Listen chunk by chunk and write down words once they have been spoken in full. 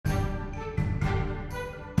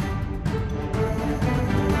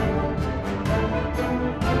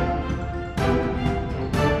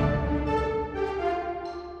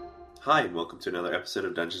Hi, and welcome to another episode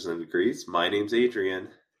of Dungeons and Degrees. My name's Adrian,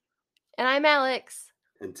 And I'm Alex.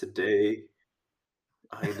 and today,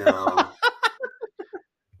 I know,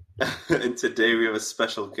 and today we have a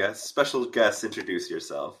special guest. Special guest, introduce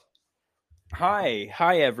yourself. Hi,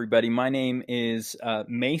 everybody. My name is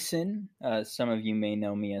Mason. Some of you may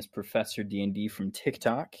know me as Professor D&D from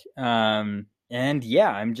TikTok. And yeah,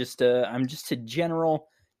 I'm just a general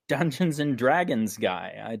Dungeons and Dragons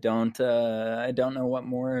guy. I don't know what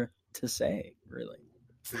more to say, really.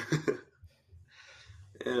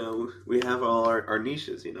 We have all our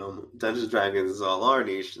niches, Dungeons and Dragons is all our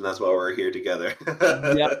niche, and that's why we're here together.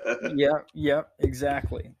 Yep,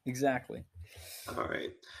 exactly. All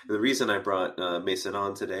right. And the reason I brought Mason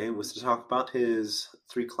on today was to talk about his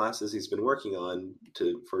 3 classes he's been working on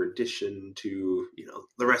for addition to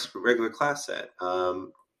the regular class set.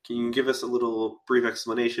 Can you give us a little brief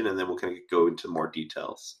explanation, and then we'll kind of go into more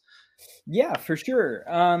details? Yeah, for sure.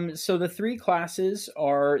 So the 3 classes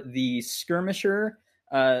are the Skirmisher,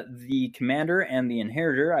 the Commander, and the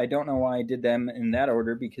Inheritor. I don't know why I did them in that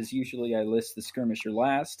order, because usually I list the Skirmisher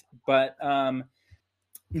last. But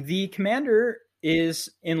the Commander is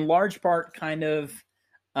in large part kind of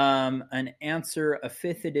a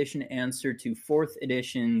 5th edition answer to 4th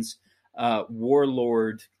edition's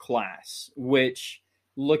Warlord class, which,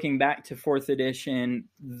 looking back to 4th edition,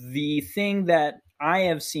 the thing that I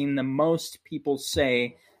have seen the most people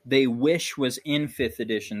say they wish was in 5th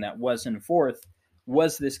edition that was in 4th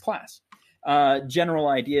was this class. General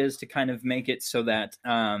idea is to kind of make it so that,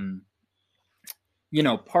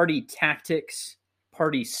 party tactics,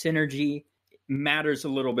 party synergy matters a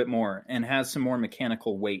little bit more and has some more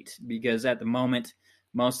mechanical weight, because at the moment,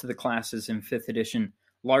 most of the classes in 5th edition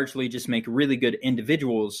largely just make really good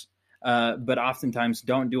individuals, but oftentimes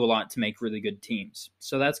don't do a lot to make really good teams.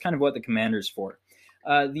 So that's kind of what the Commander's for.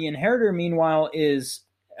 The Inheritor, meanwhile, is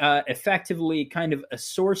effectively kind of a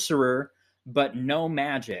sorcerer, but no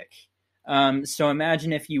magic. So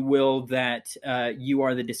imagine, if you will, that you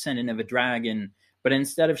are the descendant of a dragon, but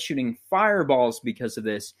instead of shooting fireballs because of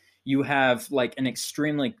this, you have like an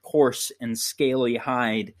extremely coarse and scaly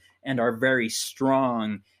hide and are very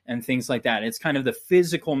strong and things like that. It's kind of the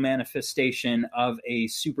physical manifestation of a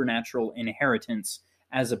supernatural inheritance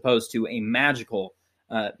as opposed to a magical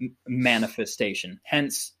manifestation.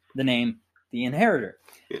 Hence the name, the Inheritor.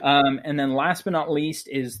 And then last but not least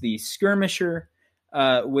is the Skirmisher,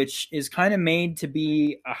 which is kind of made to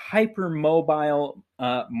be a hyper-mobile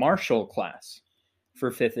martial class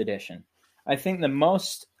for 5th edition. I think the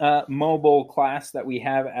most mobile class that we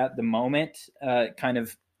have at the moment, kind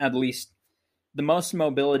of at least the most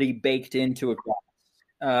mobility baked into a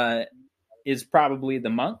class, is probably the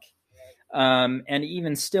Monk. And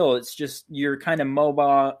even still, it's just you're kind of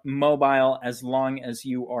mobile as long as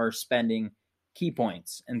you are spending key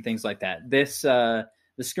points and things like that. This the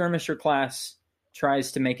Skirmisher class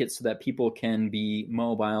tries to make it so that people can be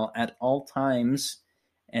mobile at all times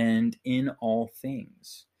and in all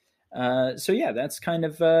things. So yeah, that's kind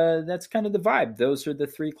of the vibe. Those are the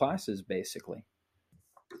 3 classes, basically.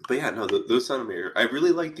 But yeah, no, those sound amazing. I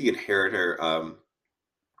really like the Inheritor,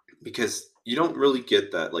 because you don't really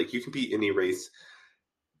get that. Like, you can be any race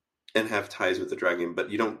and have ties with the dragon, but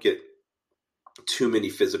you don't get too many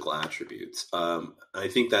physical attributes. I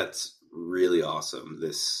think that's really awesome,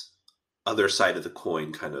 this other side of the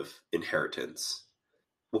coin kind of inheritance.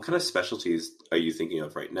 What kind of specialties are you thinking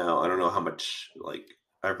of right now? I don't know how much,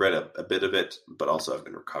 I've read a bit of it, but also I've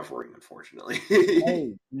been recovering, unfortunately.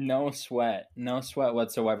 Hey, no sweat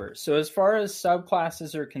whatsoever. So as far as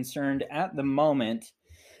subclasses are concerned, at the moment,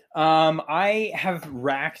 I have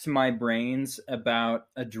racked my brains about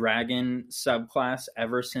a dragon subclass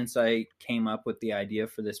ever since I came up with the idea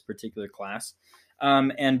for this particular class.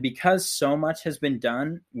 And because so much has been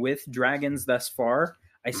done with dragons thus far,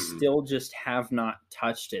 I still just have not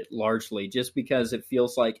touched it, largely just because it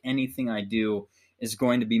feels like anything I do is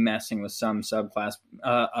going to be messing with some subclass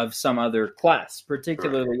of some other class,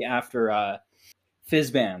 particularly after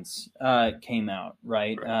Fizzbands came out,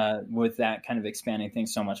 right? With that kind of expanding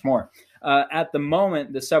things so much more. At the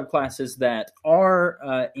moment, the subclasses that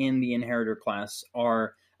are in the Inheritor class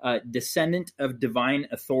are Descendant of Divine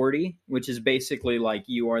Authority, which is basically like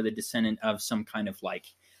you are the descendant of some kind of like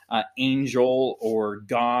angel or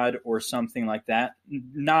god or something like that.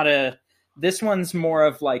 This one's more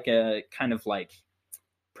of like a kind of like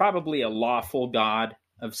probably a lawful god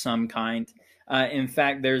of some kind. In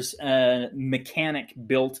fact, there's a mechanic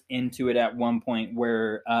built into it at one point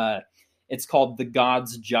where it's called the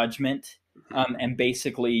God's Judgment. And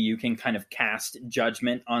basically you can kind of cast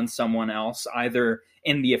judgment on someone else, either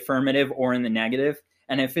in the affirmative or in the negative.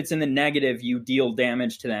 And if it's in the negative, you deal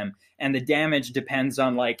damage to them. And the damage depends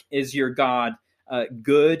on, like, is your god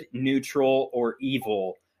good, neutral, or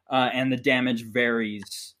evil? And the damage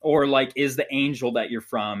varies. Or, like, is the angel that you're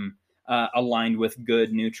from aligned with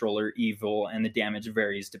good, neutral, or evil? And the damage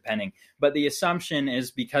varies depending. But the assumption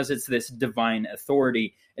is because it's this divine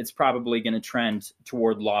authority, it's probably going to trend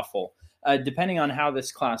toward lawful. Depending on how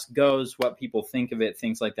this class goes, what people think of it,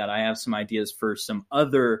 things like that, I have some ideas for some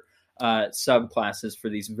other subclasses for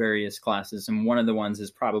these various classes. And one of the ones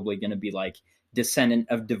is probably going to be like Descendant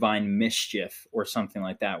of Divine Mischief or something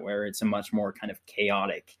like that, where it's a much more kind of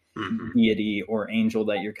chaotic deity or angel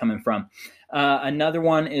that you're coming from. Another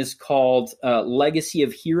one is called Legacy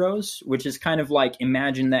of Heroes, which is kind of like,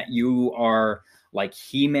 imagine that you are like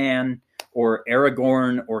He-Man or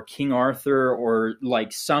Aragorn or King Arthur or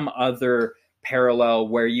like some other parallel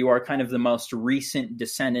where you are kind of the most recent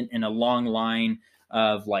descendant in a long line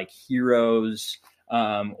of like heroes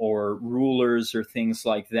or rulers or things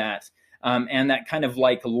like that. And that kind of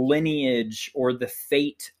like lineage or the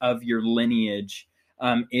fate of your lineage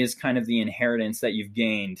is kind of the inheritance that you've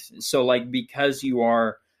gained. So like, because you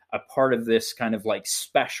are a part of this kind of like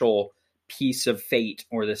special piece of fate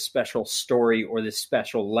or this special story or this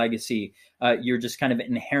special legacy, you're just kind of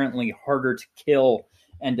inherently harder to kill.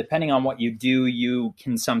 And depending on what you do, you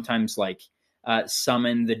can sometimes like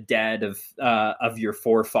summon the dead of your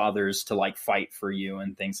forefathers to like fight for you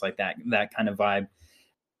and things like that, that kind of vibe.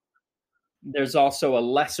 There's also a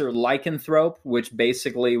Lesser Lycanthrope, which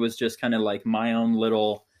basically was just kind of like my own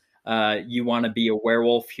little, you want to be a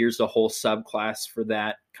werewolf, here's a whole subclass for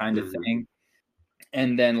that kind of thing.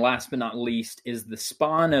 And then last but not least is the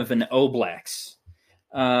spawn of an Oblex,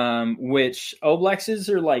 which Oblexes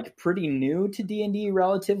are like pretty new to D&D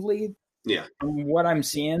relatively. Yeah. From what I'm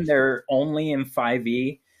seeing, they're only in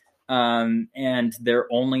 5e, and they're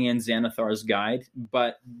only in Xanathar's Guide,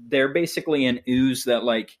 but they're basically an ooze that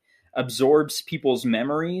like absorbs people's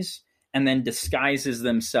memories and then disguises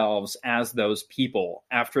themselves as those people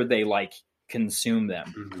after they like consume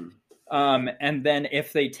them. And then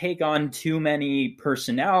if they take on too many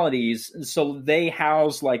personalities, so they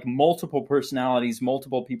house like multiple personalities,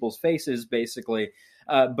 multiple people's faces, basically.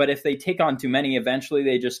 But if they take on too many, eventually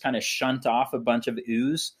they just kind of shunt off a bunch of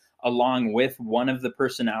ooze along with one of the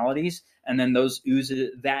personalities. And then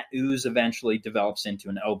that ooze eventually develops into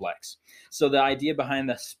an Oblex. So the idea behind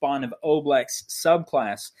the Spawn of Oblex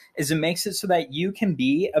subclass is it makes it so that you can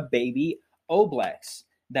be a baby Oblex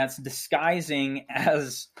that's disguising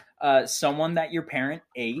as someone that your parent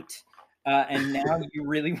ate, and now you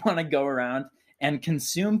really want to go around and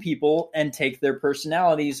consume people and take their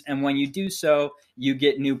personalities. And when you do so, you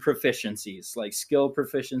get new proficiencies, like skill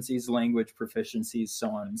proficiencies, language proficiencies, so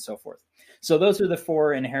on and so forth. So those are the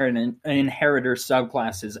 4 inheritor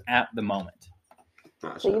subclasses at the moment.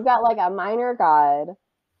 So you've got like a minor god,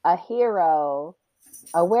 a hero,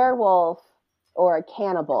 a werewolf, or a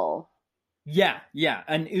cannibal. Yeah,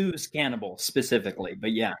 an ooze cannibal specifically,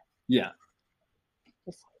 but yeah.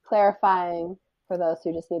 Just clarifying for those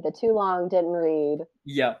who just need the too long, didn't read.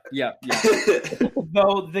 Yep.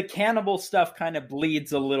 Though the cannibal stuff kind of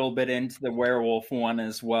bleeds a little bit into the werewolf one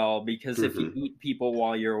as well, because if you eat people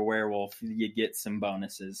while you're a werewolf, you get some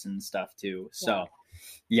bonuses and stuff too. So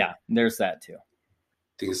yeah, there's that too.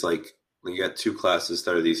 Things like you got 2 classes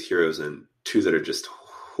that are these heroes and 2 that are just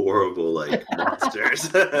horrible like monsters.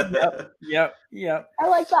 Yep. I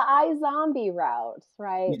like the iZombie route,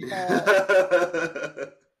 right?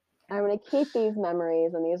 I'm going to keep these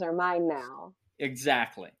memories and these are mine now.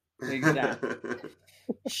 Exactly.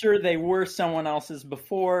 Sure, they were someone else's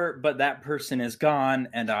before, but that person is gone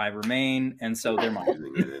and I remain, and so they're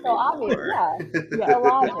mine. So obvious, yeah.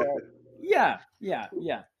 Logic. Yeah.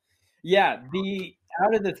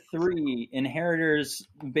 Out of the 3, Inheritor's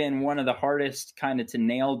been one of the hardest kind of to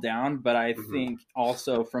nail down, but I think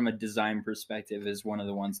also from a design perspective is one of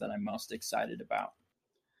the ones that I'm most excited about.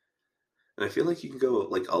 And I feel like you can go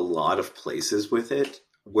like a lot of places with it.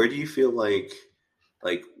 Where do you feel like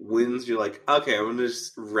when's you're like, okay, I'm gonna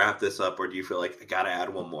just wrap this up, or do you feel like I gotta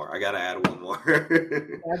add one more?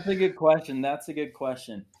 That's a good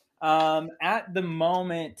question. At the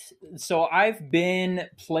moment, so I've been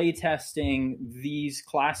playtesting these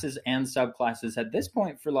classes and subclasses at this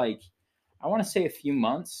point for like, I want to say a few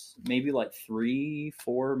months, maybe like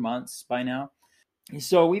 3-4 months by now.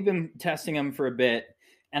 So we've been testing them for a bit,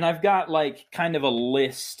 and I've got like kind of a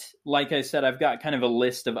list. Like I said, I've got kind of a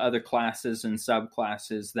list of other classes and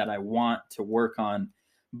subclasses that I want to work on.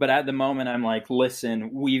 But at the moment, I'm like,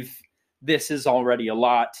 listen, this is already a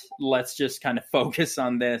lot. Let's just kind of focus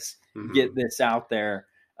on this, get this out there.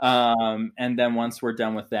 And then once we're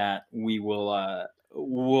done with that, we will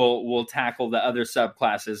we'll tackle the other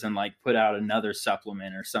subclasses and like put out another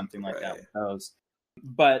supplement or something like that with those.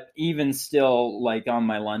 But even still, like on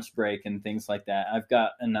my lunch break and things like that, I've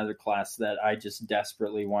got another class that I just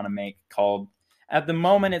desperately want to make called, at the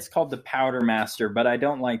moment it's called the Powder Master, but I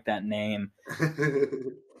don't like that name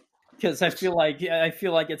because I feel like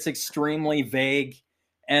it's extremely vague,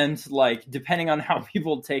 and like depending on how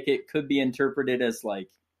people take it, could be interpreted as like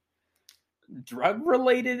drug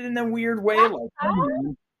related in a weird way. Like,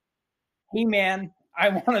 hey man, I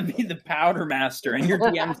want to be the Powder Master, and your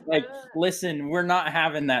DM's like, listen, we're not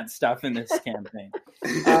having that stuff in this campaign.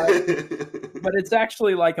 But it's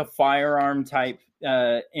actually like a firearm type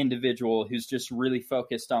individual who's just really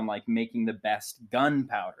focused on like making the best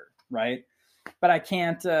gunpowder, right? But I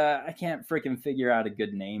can't freaking figure out a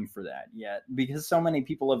good name for that yet, because so many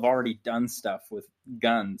people have already done stuff with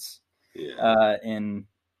guns in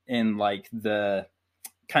like the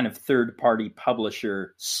kind of third-party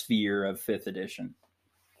publisher sphere of 5th edition.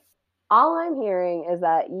 All I'm hearing is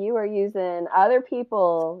that you are using other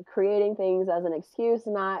people creating things as an excuse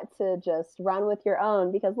not to just run with your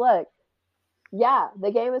own. Because look, yeah,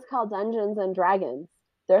 the game is called Dungeons and Dragons.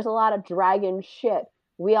 There's a lot of dragon shit.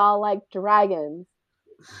 We all like dragons.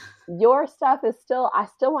 Your stuff is I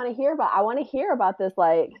still want to hear about. I want to hear about this.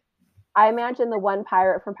 Like, I imagine the one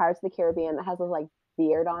pirate from Pirates of the Caribbean that has this like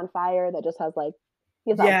beard on fire that just has like,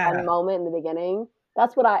 he has that one moment in the beginning.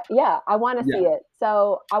 That's what I want to see it.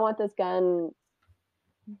 So I want this gun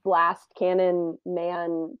blast cannon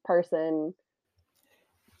man person.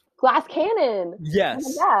 Glass cannon. Yes.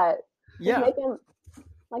 Like that. Yeah. Make him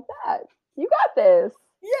like that. You got this.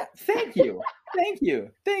 Yeah. Thank you.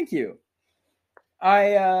 Thank you.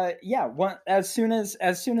 I as soon as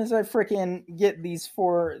I freaking get these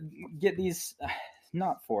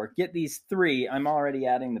 3, I'm already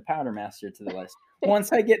adding the Powder Master to the list.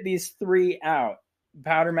 Once I get these 3 out,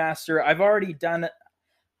 Powder Master, I've already done it.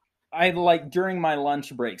 I like during my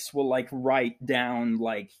lunch breaks will like write down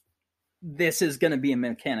like, this is going to be a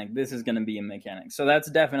mechanic. This is going to be a mechanic. So that's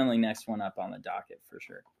definitely next one up on the docket for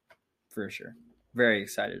sure. Very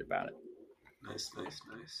excited about it. Nice.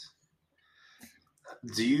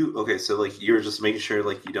 So like you're just making sure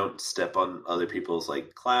like you don't step on other people's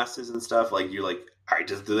like classes and stuff. Like you're like, all right,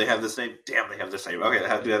 do they have this name? Damn, they have this name. Okay,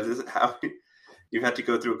 how do you have this? You've had to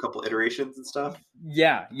go through a couple iterations and stuff?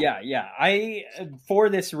 Yeah. I, for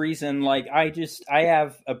this reason, like I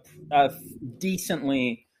have a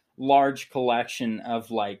decently large collection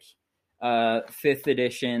of like 5th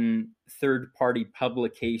edition third-party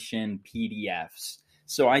publication PDFs.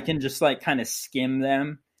 So I can just like kind of skim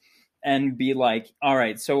them and be like, all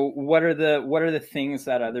right, so what are the things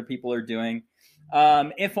that other people are doing?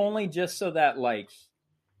 If only just so that like,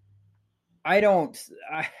 I don't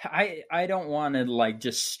want to like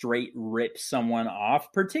just straight rip someone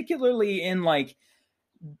off, particularly in like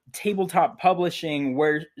tabletop publishing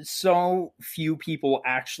where so few people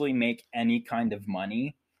actually make any kind of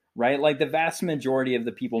money, right? Like the vast majority of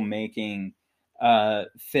the people making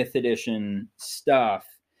 5th edition stuff,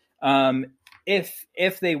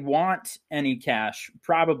 if they want any cash,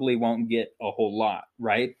 probably won't get a whole lot,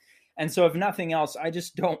 right? And so if nothing else, I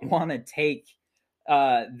just don't want to take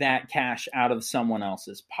that cash out of someone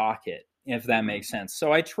else's pocket, if that makes sense.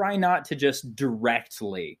 So I try not to just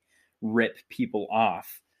directly rip people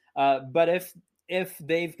off. But if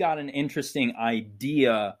they've got an interesting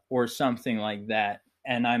idea or something like that,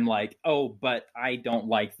 and I'm like, oh, but I don't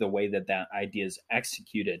like the way that idea is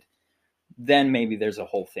executed, then maybe there's a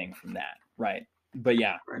whole thing from that, right? But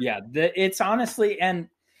it's honestly, and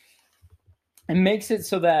it makes it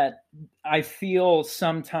so that I feel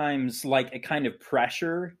sometimes like a kind of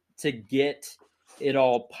pressure to get it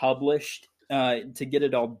all published, to get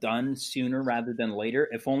it all done sooner rather than later,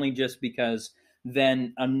 if only just because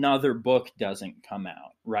then another book doesn't come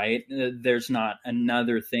out, right? There's not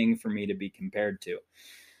another thing for me to be compared to.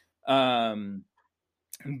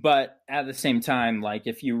 But at the same time, like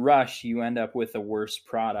if you rush, you end up with a worse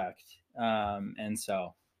product. And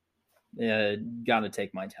so got to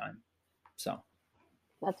take my time. So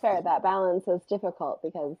that's fair. That balance is difficult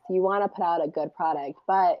because you want to put out a good product,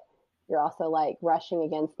 but you're also like rushing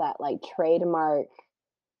against that like trademark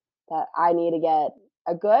that I need to get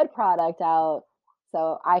a good product out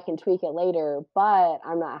so I can tweak it later, but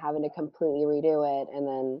I'm not having to completely redo it. And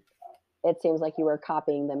then it seems like you were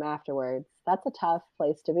copying them afterwards. That's a tough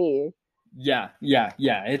place to be. Yeah.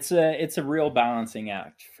 It's a real balancing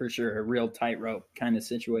act for sure. A real tightrope kind of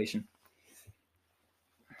situation.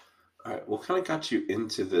 All right. What kind of got you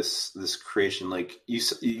into this creation? Like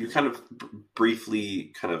you kind of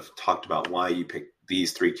briefly kind of talked about why you picked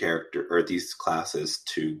these 3 characters or these classes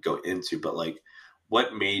to go into, but like,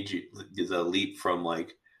 what made you the leap from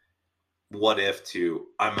like what if to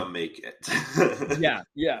I'm gonna make it?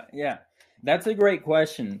 Yeah. That's a great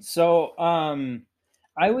question. So,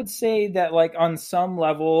 I would say that like on some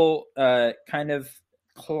level, kind of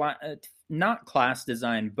not class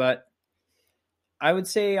design, but I would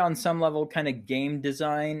say on some level, kind of game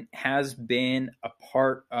design has been a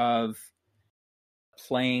part of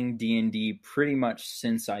playing D&D pretty much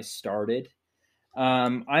since I started.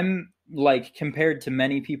 I'm like, compared to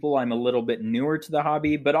many people, I'm a little bit newer to the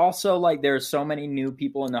hobby, but also like there are so many new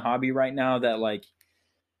people in the hobby right now that like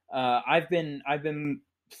I've been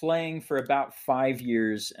playing for about 5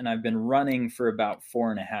 years, and I've been running for about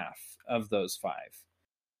 4.5 of those 5.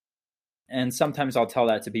 And sometimes I'll tell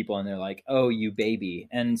that to people, and they're like, "Oh, you baby."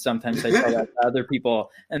 And sometimes I tell that to other people,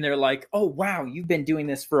 and they're like, "Oh, wow, you've been doing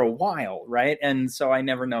this for a while, right?" And so I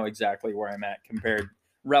never know exactly where I'm at compared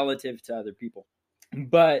relative to other people.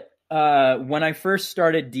 But when I first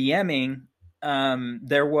started DMing,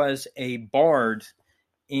 there was a bard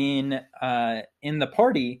in the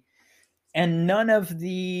party, and none of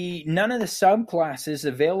the subclasses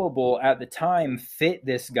available at the time fit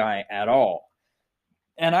this guy at all.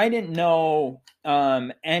 And I didn't know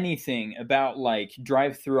anything about like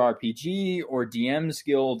Drive Through RPG or DM's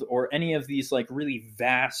Guild or any of these like really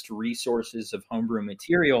vast resources of homebrew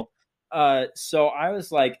material. So I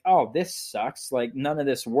was like, "Oh, this sucks! Like none of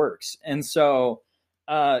this works." And so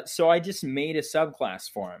I just made a subclass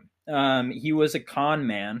for him. He was a con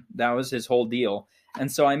man; that was his whole deal.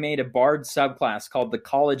 And so I made a bard subclass called the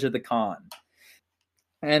College of the Con.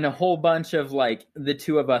 And a whole bunch of like the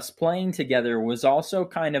two of us playing together was also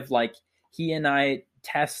kind of like he and I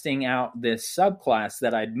testing out this subclass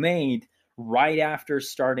that I'd made right after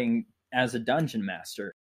starting as a dungeon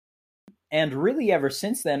master. And really ever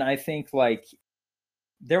since then, I think like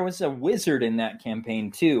there was a wizard in that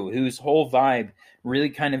campaign too, whose whole vibe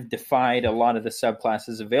really kind of defied a lot of the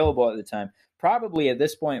subclasses available at the time. Probably at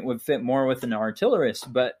this point would fit more with an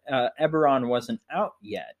artillerist, but Eberron wasn't out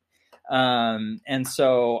yet. And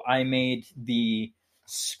so I made the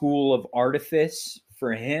School of Artifice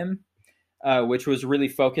for him, which was really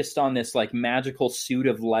focused on this like magical suit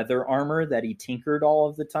of leather armor that he tinkered all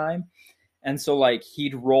of the time. And so like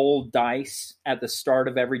he'd roll dice at the start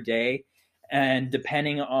of every day, and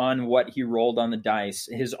depending on what he rolled on the dice,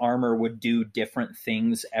 his armor would do different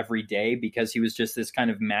things every day, because he was just this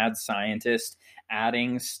kind of mad scientist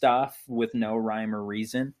adding stuff with no rhyme or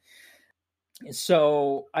reason.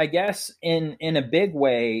 So I guess in a big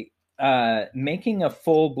way, making a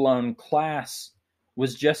full-blown class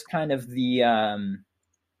was just kind of the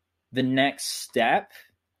next step,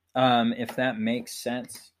 if that makes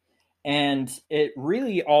sense. And it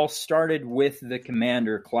really all started with the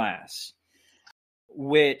commander class,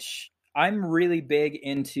 which I'm really big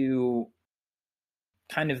into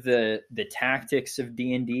kind of the tactics of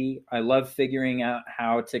D&D. I love figuring out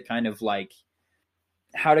how to kind of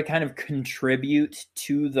contribute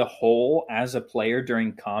to the whole as a player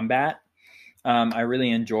during combat. I really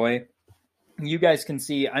enjoy. You guys can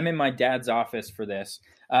see I'm in my dad's office for this.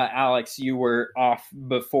 Alex, you were off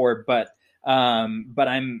before, but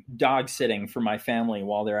I'm dog sitting for my family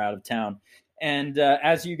while they're out of town. And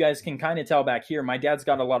as you guys can kind of tell back here, my dad's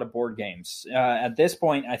got a lot of board games. At this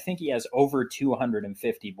point, I think he has over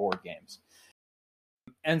 250 board games.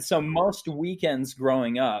 And so most weekends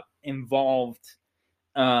growing up involved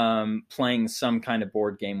playing some kind of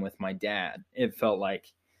board game with my dad, it felt like.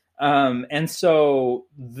 And so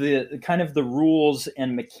the kind of the rules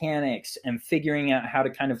and mechanics and figuring out how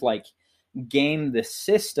to kind of like game the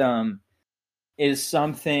system is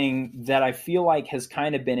something that I feel like has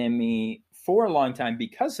kind of been in me for a long time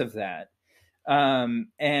because of that.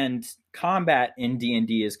 And combat in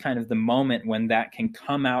D&D is kind of the moment when that can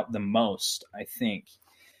come out the most, I think.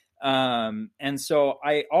 And so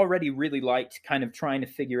I already really liked kind of trying to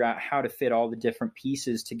figure out how to fit all the different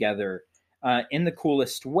pieces together in the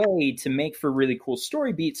coolest way to make for really cool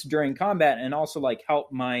story beats during combat, and also like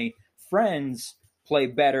help my friends play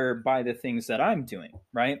better by the things that I'm doing,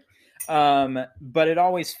 right? But it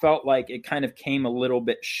always felt like it kind of came a little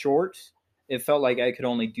bit short. It felt like I could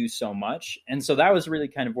only do so much. And so that was really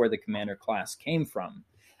kind of where the commander class came from,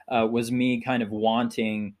 was me kind of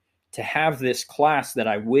wanting to have this class that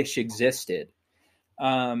I wish existed.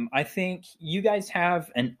 I think you guys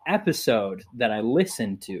have an episode that I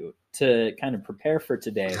listened to kind of prepare for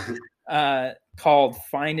today, called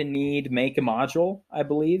Find a Need, Make a Module, I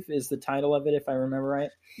believe is the title of it, if I remember right.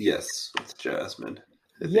 Yes, it's Jasmine.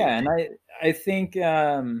 Yeah, and I think,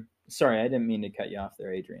 sorry, I didn't mean to cut you off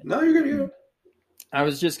there, Adrian. No, you're good. I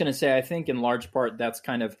was just going to say, I think in large part that's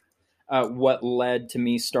kind of what led to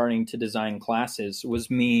me starting to design classes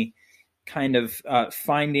was me kind of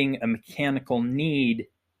finding a mechanical need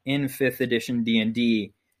in 5th edition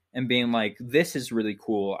D&D and being like, this is really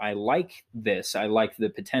cool. I like this. I like the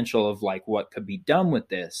potential of like what could be done with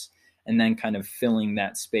this, and then kind of filling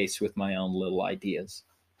that space with my own little ideas.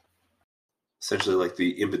 Essentially like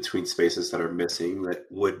the in-between spaces that are missing that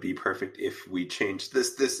would be perfect if we change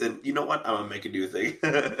this, and you know what? I'm going to make a new thing.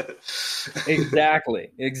 Exactly.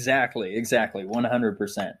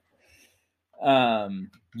 100%.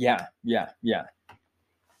 Yeah.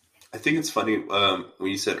 I think it's funny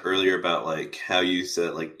when you said earlier about like how you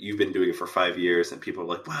said like you've been doing it for 5 years and people are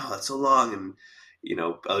like, wow, that's so long. And, you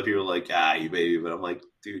know, other people are like, you baby. But I'm like,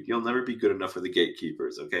 dude, you'll never be good enough for the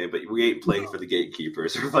gatekeepers, okay? But we ain't playing for the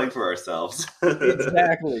gatekeepers. We're playing for ourselves.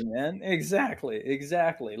 Exactly, man.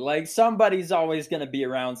 Exactly. Like somebody's always going to be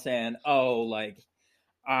around saying, oh, like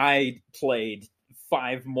I played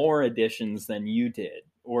 5 more editions than you did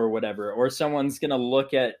or whatever. Or someone's going to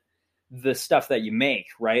look at the stuff that you make,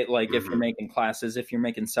 right? Like if you're making classes, if you're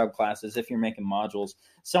making subclasses, if you're making modules,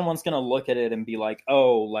 someone's going to look at it and be like,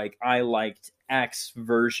 oh, like I liked X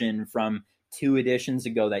version from 2 editions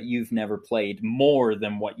ago that you've never played more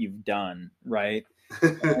than what you've done, right?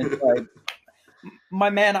 And it's like, my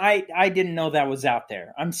man, I didn't know that was out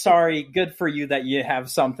there. I'm sorry. Good for you that you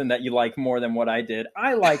have something that you like more than what I did.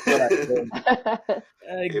 I like what I did.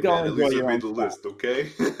 Hey, go man, at enjoy least I your made own the stuff. list, okay?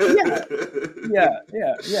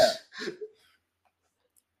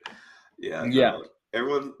 Yeah. No,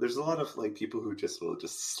 everyone, there's a lot of like people who just will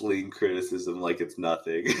just sling criticism like it's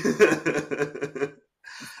nothing.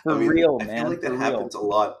 For real, man. I feel like that happens a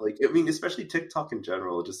lot. Like, I mean, especially TikTok in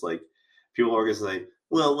general. Just like people are just like,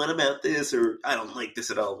 "Well, what about this?" or "I don't like this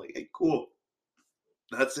at all." I'm like, hey, cool.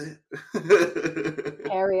 That's it.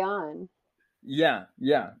 Carry on. Yeah.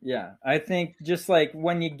 I think just like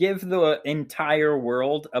when you give the entire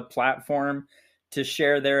world a platform to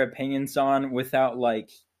share their opinions on without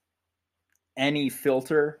like any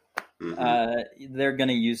filter, they're going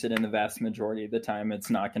to use it in the vast majority of the time.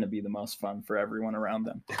 It's not going to be the most fun for everyone around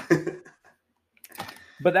them.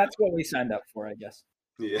 But that's what we signed up for, I guess.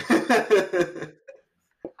 Yeah.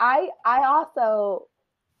 I also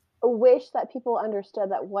wish that people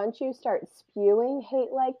understood that once you start spewing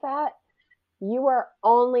hate like that, you are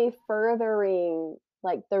only furthering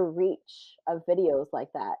like the reach of videos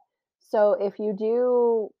like that. So if you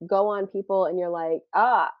do go on people and you're like,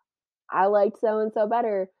 I liked so and so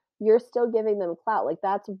better, you're still giving them clout. Like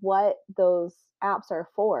that's what those apps are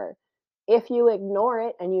for. If you ignore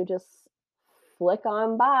it and you just flick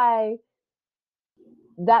on by,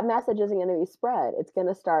 that message isn't going to be spread. It's going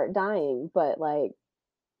to start dying. But like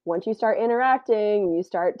once you start interacting, you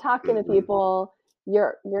start talking to people,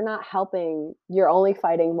 you're not helping. You're only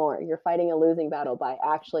fighting more. You're fighting a losing battle by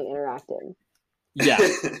actually interacting. Yeah.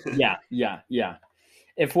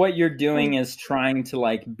 If what you're doing is trying to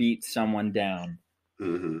like beat someone down,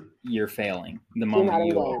 you're failing the moment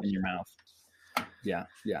you open your mouth. Yeah.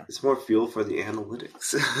 It's more fuel for the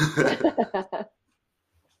analytics.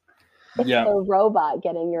 It's the robot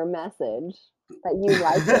getting your message that you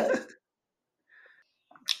like it.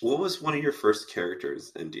 What was one of your first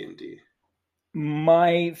characters in D&D?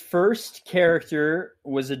 My first character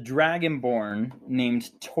was a dragonborn named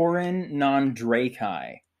Torin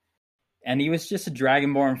Non-Drakai. And he was just a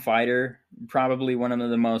dragonborn fighter, probably one of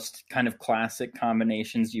the most kind of classic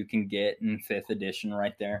combinations you can get in 5th edition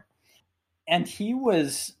right there. And he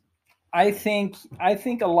was, I think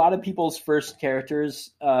a lot of people's first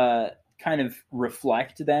characters kind of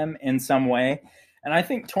reflect them in some way. And I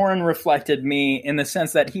think Torin reflected me in the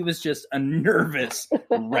sense that he was just a nervous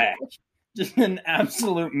wreck, just an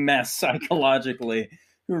absolute mess psychologically,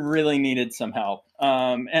 who really needed some help.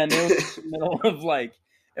 And it was in the middle of like,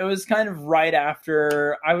 it was kind of right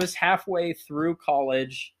after I was halfway through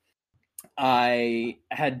college. I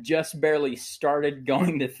had just barely started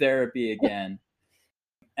going to therapy again.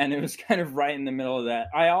 And it was kind of right in the middle of that.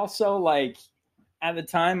 I also like, at the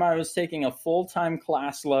time I was taking a full-time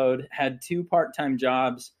class load, had 2 part-time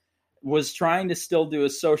jobs, was trying to still do a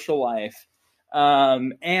social life,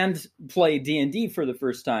 and play D&D for the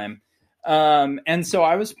first time. And so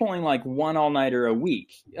I was pulling like 1 all-nighter a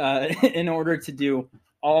week in order to do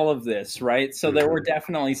all of this, right? So there were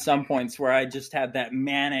definitely some points where I just had that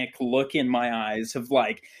manic look in my eyes of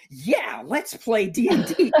like, yeah, let's play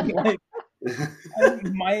D&D. Like,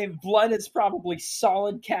 my blood is probably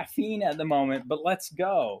solid caffeine at the moment, but let's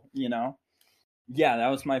go, you know? Yeah, that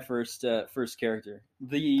was my first character.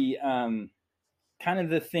 The kind of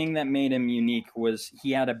the thing that made him unique was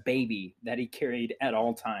he had a baby that he carried at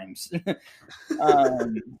all times.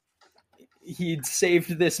 he'd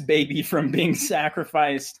saved this baby from being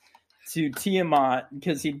sacrificed to Tiamat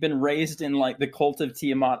because he'd been raised in like the cult of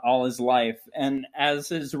Tiamat all his life. And as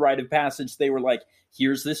his rite of passage, they were like,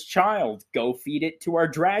 here's this child, go feed it to our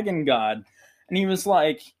dragon god. And he was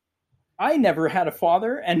like, I never had a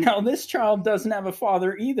father, and now this child doesn't have a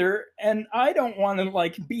father either, and I don't want to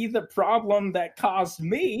like be the problem that caused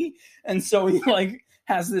me. And so he like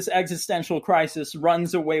has this existential crisis,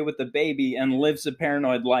 runs away with the baby, and lives a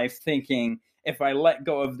paranoid life thinking, if I let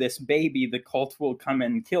go of this baby, the cult will come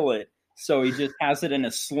and kill it. So he just has it in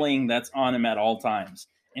a sling that's on him at all times.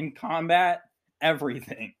 In combat,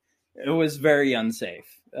 everything. It was very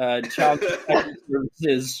unsafe. Child Protective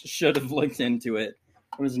Services should have looked into it.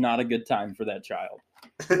 It was not a good time for that child.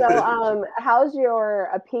 So, how's your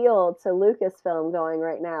appeal to Lucasfilm going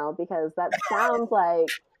right now? Because that sounds like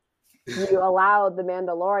you allowed The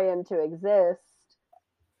Mandalorian to exist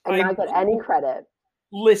and not get any credit.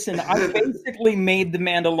 Listen, I basically made The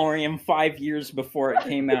Mandalorian 5 years before it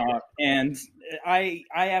came out, and I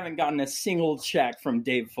haven't gotten a single check from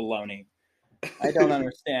Dave Filoni. I don't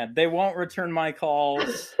understand. They won't return my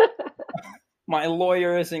calls. My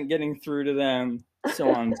lawyer isn't getting through to them,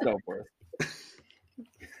 so on and so forth.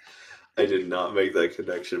 I did not make that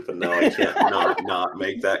connection, but now I can't not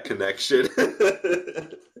make that connection.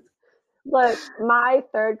 Look, my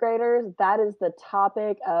third graders, that is the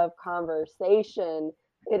topic of conversation.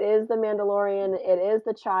 It is The Mandalorian. It is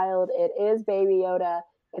the child. It is Baby Yoda.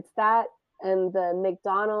 It's that and the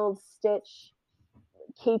McDonald's Stitch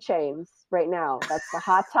keychains right now. That's the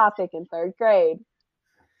hot topic in third grade.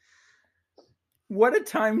 What a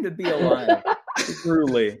time to be alive.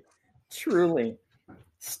 Truly.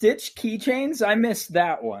 Stitch keychains? I missed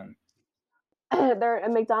that one. They're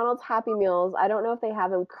McDonald's Happy Meals. I don't know if they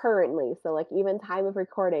have them currently. So, like, even time of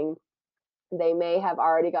recording, they may have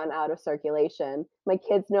already gone out of circulation. My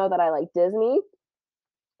kids know that I like Disney.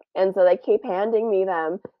 And so they keep handing me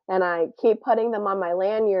them. And I keep putting them on my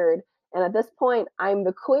lanyard. And at this point, I'm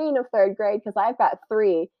the queen of third grade because I've got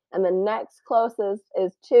 3. And the next closest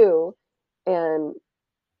is 2. And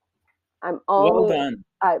I'm only... Well done.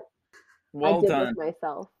 I did done. this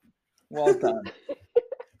myself. Well done.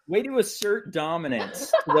 Way to assert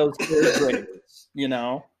dominance to those third graders, you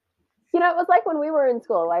know? You know, it was like when we were in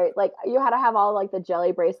school, right? Like, you had to have all, like, the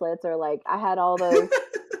jelly bracelets, or, like, I had all those,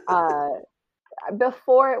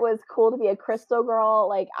 before it was cool to be a crystal girl,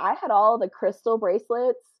 like, I had all the crystal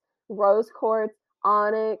bracelets, rose quartz,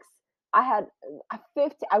 onyx. I had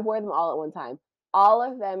 50, I wore them all at one time. All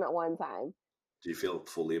of them at one time. Do you feel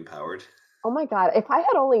fully empowered? Oh my God, if I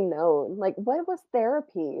had only known, like, what was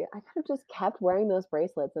therapy? I could have just kept wearing those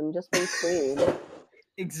bracelets and just been clean.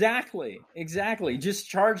 Exactly. Just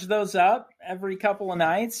charge those up every couple of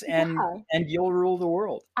nights and you'll rule the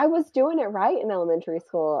world. I was doing it right in elementary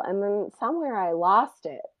school, and then somewhere I lost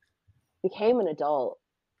it. Became an adult.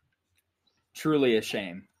 Truly a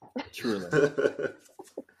shame. Truly.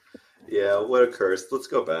 Yeah, what a curse. Let's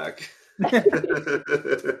go back.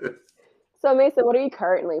 So, Mason, what are you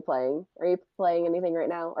currently playing? Are you playing anything right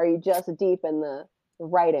now? Or are you just deep in the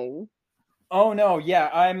writing? Oh no, yeah,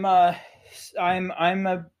 I'm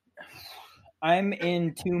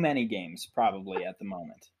in too many games probably at the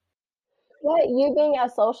moment. What, you being a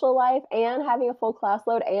social life and having a full class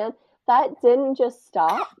load, and that didn't just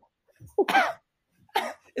stop?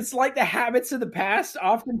 It's like the habits of the past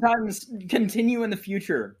oftentimes continue in the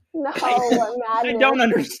future. No, what madness. I don't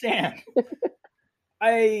understand.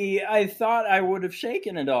 I thought I would have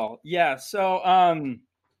shaken it all. Yeah, so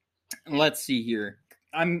let's see here.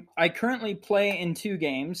 I currently play in 2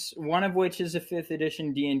 games, one of which is a 5th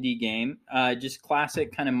edition D&D game, just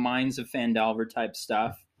classic kind of Mines of Phandelver type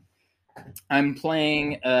stuff. I'm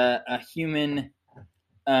playing a human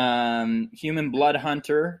blood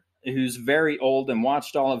hunter who's very old and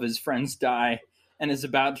watched all of his friends die and is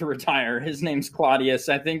about to retire. His name's Claudius.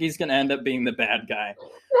 I think he's going to end up being the bad guy.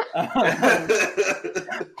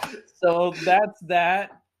 So that's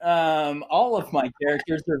that. All of my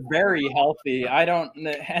characters are very healthy. I don't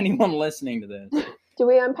anyone listening to this. Do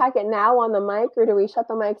we unpack it now on the mic, or do we shut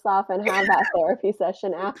the mics off and have that therapy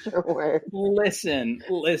session afterward? Listen.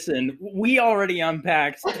 We already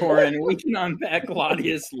unpacked Torin. We can unpack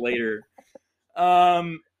Claudius later.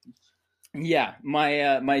 Yeah, my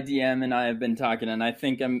DM and I have been talking, and I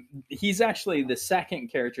think he's actually the second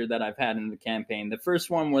character that I've had in the campaign. The first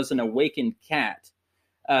one was an awakened cat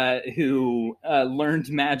who learned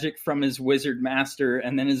magic from his wizard master,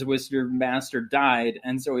 and then his wizard master died,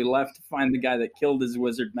 and so he left to find the guy that killed his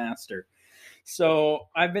wizard master. So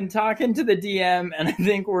I've been talking to the DM, and I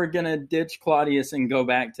think we're going to ditch Claudius and go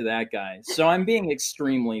back to that guy. So I'm being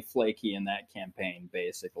extremely flaky in that campaign,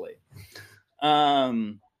 basically.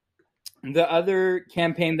 The other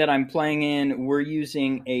campaign that I'm playing in, we're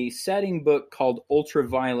using a setting book called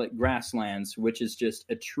Ultraviolet Grasslands, which is just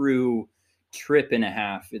a true trip and a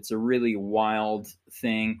half. It's a really wild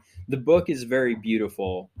thing. The book is very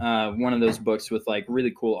beautiful. One of those books with like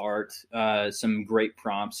really cool art, some great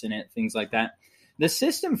prompts in it, things like that. The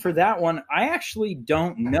system for that one, I actually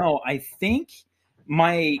don't know. I think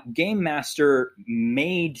my game master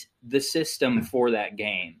made the system for that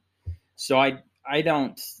game. So I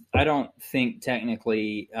don't think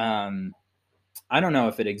technically, I don't know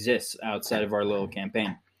if it exists outside of our little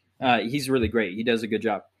campaign. He's really great. He does a good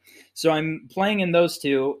job. So I'm playing in those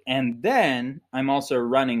two, and then I'm also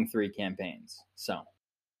running 3 campaigns. So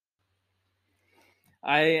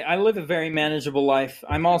I live a very manageable life.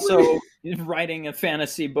 I'm also writing a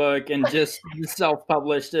fantasy book and just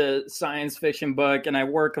self-published a science fiction book, and I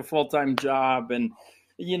work a full-time job, and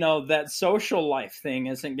you know, that social life thing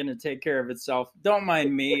isn't going to take care of itself. Don't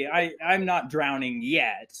mind me. I'm not drowning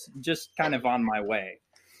yet. Just kind of on my way.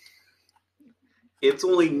 It's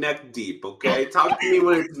only neck deep, okay? Talk to me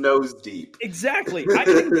when it's nose deep. Exactly. I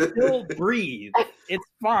can still breathe. It's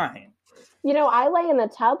fine. You know, I lay in the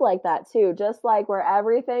tub like that too, just like where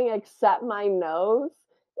everything except my nose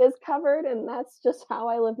is covered, and that's just how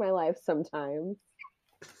I live my life sometimes.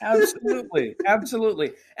 Absolutely.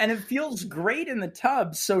 Absolutely. And it feels great in the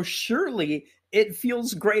tub, so surely it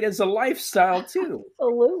feels great as a lifestyle too.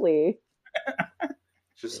 Absolutely.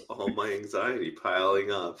 Just all my anxiety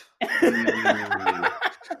piling up.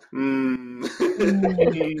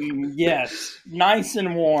 Yes. Nice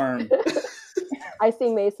and warm. I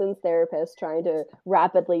see Mason's therapist trying to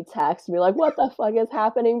rapidly text me like, what the fuck is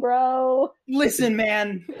happening, bro? Listen,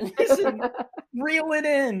 man. Listen. Reel it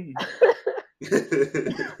in.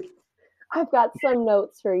 I've got some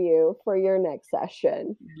notes for you for your next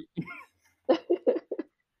session.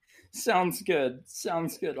 Sounds good.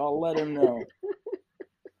 Sounds good. I'll let him know.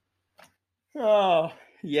 Oh,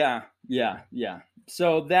 yeah.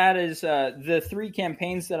 So that is the 3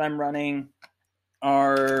 campaigns that I'm running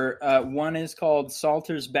are one is called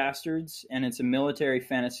Salter's Bastards, and it's a military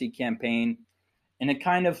fantasy campaign in a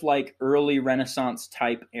kind of like early Renaissance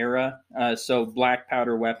type era. So black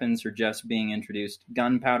powder weapons are just being introduced.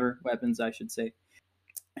 Gunpowder weapons, I should say.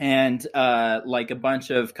 And like a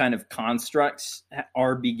bunch of kind of constructs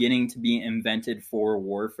are beginning to be invented for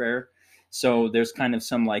warfare. So there's kind of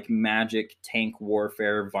some like magic tank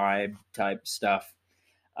warfare vibe type stuff.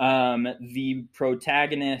 The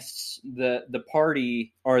protagonists, the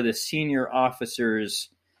party, are the senior officers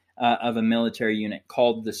of a military unit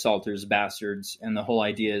called the Salter's Bastards, and the whole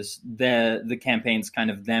idea is the campaign's kind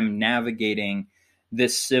of them navigating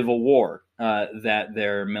this civil war that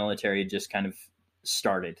their military just kind of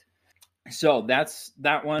started. So that's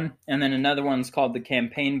that one, and then another one's called The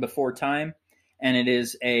Campaign Before Time, and it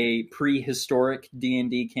is a prehistoric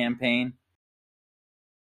D&D campaign.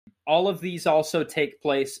 All of these also take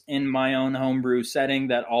place in my own homebrew setting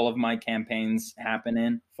that all of my campaigns happen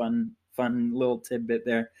in. Fun little tidbit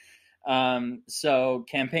there. So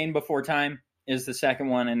Campaign Before Time is the second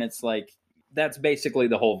one, and it's like, that's basically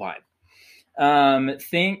the whole vibe.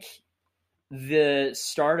 Think the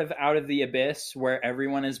start of Out of the Abyss, where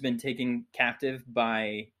everyone has been taken captive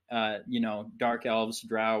by, dark elves,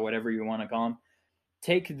 drow, whatever you want to call them.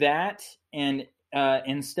 Take that, and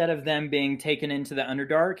instead of them being taken into the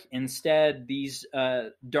Underdark, instead these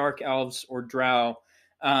dark elves or drow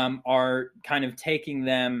are kind of taking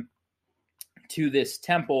them to this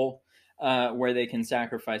temple where they can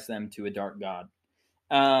sacrifice them to a dark god.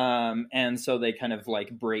 And so they kind of like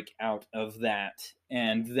break out of that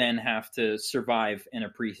and then have to survive in a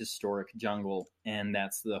prehistoric jungle. And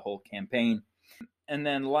that's the whole campaign. And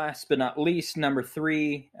then last but not least, number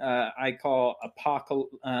 3, I call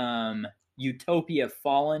Utopia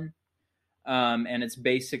Fallen. And it's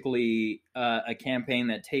basically a campaign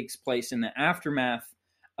that takes place in the aftermath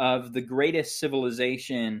of the greatest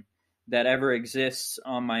civilization that ever exists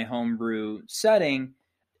on my homebrew setting,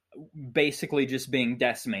 basically just being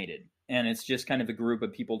decimated. And it's just kind of a group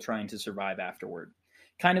of people trying to survive afterward.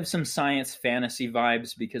 Kind of some science fantasy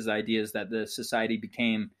vibes, because the idea is that the society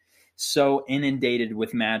became so inundated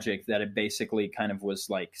with magic that it basically kind of was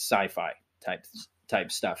like sci-fi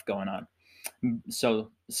type stuff going on. So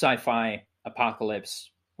sci-fi apocalypse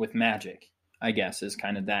with magic, I guess, is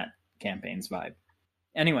kind of that campaign's vibe.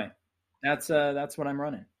 Anyway, that's what I'm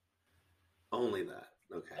running. Only that.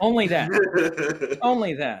 Okay. Only that.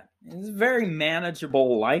 Only that. It's a very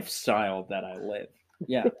manageable lifestyle that I live.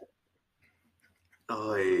 Yeah.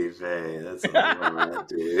 Oy vey, that's a lot,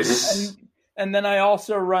 dude. And then I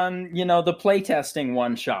also run, the playtesting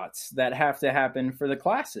one-shots that have to happen for the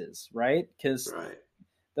classes, right? Because Right.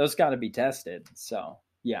 those got to be tested. So,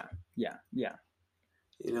 yeah.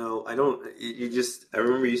 I don't. I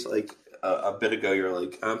remember you like a bit ago. You're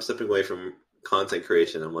like, I'm stepping away from content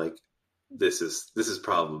creation. I'm like, this is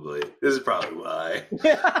probably why.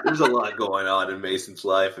 There's a lot going on in Mason's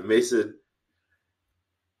life, and Mason's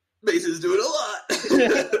doing a lot.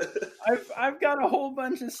 I've got a whole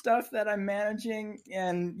bunch of stuff that I'm managing,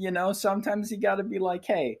 and sometimes you got to be like,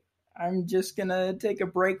 hey, I'm just gonna take a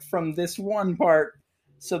break from this one part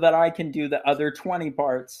so that I can do the other 20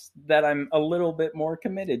 parts that I'm a little bit more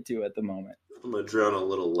committed to at the moment. I'm gonna drown a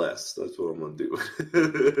little less. That's what I'm gonna do.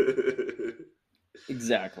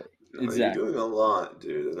 Exactly. You're doing a lot,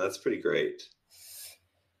 dude, and that's pretty great.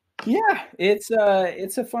 Yeah, it's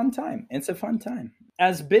a fun time. It's a fun time.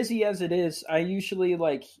 As busy as it is, I usually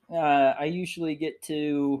get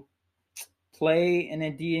to play in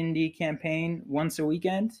a D&D campaign once a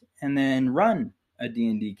weekend and then run a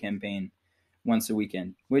D&D campaign once a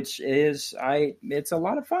weekend, which is it's a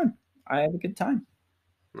lot of fun. I have a good time.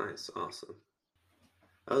 Nice, awesome.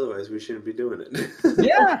 Otherwise, we shouldn't be doing it.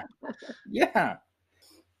 Yeah.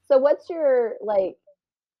 So what's your,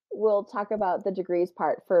 we'll talk about the degrees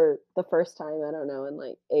part for the first time, I don't know, in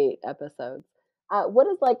 8 episodes. What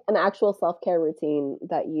is an actual self-care routine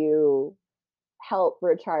that you help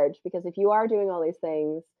recharge? Because if you are doing all these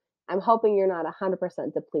things, I'm hoping you're not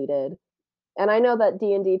 100% depleted. And I know that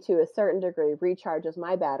D&D to a certain degree recharges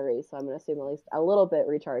my battery, so I'm going to assume at least a little bit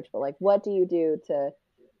recharged. But what do you do to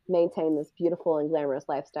maintain this beautiful and glamorous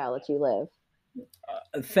lifestyle that you live?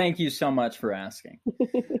 Thank you so much for asking.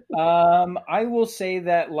 I will say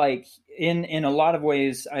that in a lot of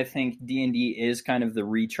ways, I think D&D is kind of the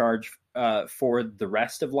recharge for the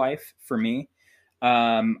rest of life for me.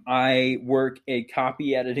 I work a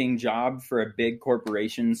copy editing job for a big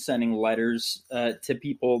corporation, sending letters to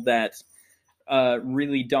people that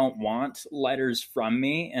really don't want letters from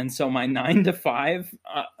me. And so my 9 to 5,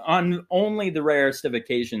 on only the rarest of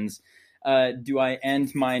occasions, do I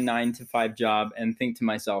end my 9 to 5 job and think to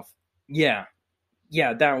myself, yeah,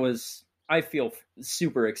 I feel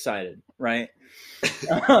super excited, right?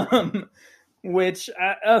 Which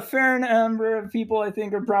a fair number of people I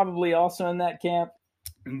think are probably also in that camp,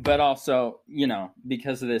 but also,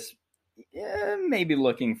 because of this, maybe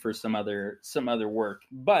looking for some other work.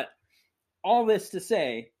 But all this to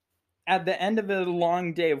say, at the end of a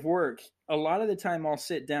long day of work, a lot of the time I'll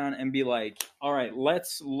sit down and be like, all right,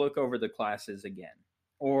 let's look over the classes again.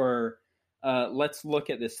 Or let's look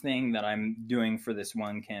at this thing that I'm doing for this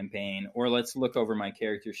one campaign. Or let's look over my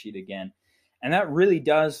character sheet again. And that really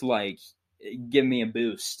does give me a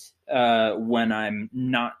boost when I'm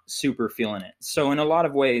not super feeling it. So in a lot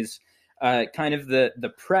of ways, kind of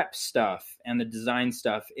the prep stuff and the design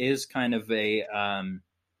stuff is kind of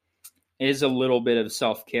is a little bit of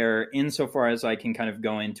self-care insofar as I can kind of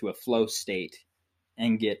go into a flow state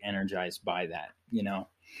and get energized by that,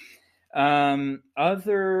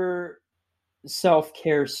 Other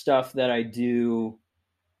self-care stuff that I do,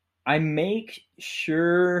 I make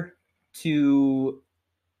sure to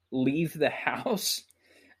leave the house.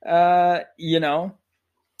 I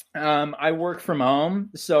work from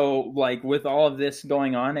home, so with all of this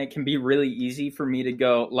going on, it can be really easy for me to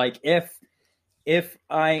go, if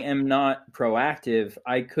I am not proactive,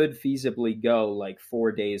 I could feasibly go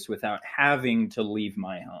 4 days without having to leave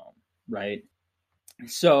my home, right?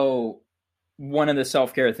 So one of the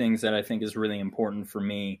self-care things that I think is really important for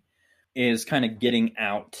me is kind of getting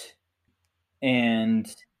out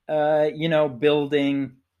and,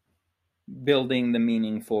 building the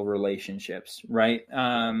meaningful relationships, right?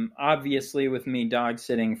 Obviously, with me dog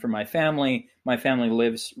sitting for my family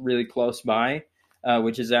lives really close by,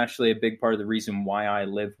 which is actually a big part of the reason why I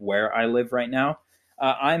live where I live right now.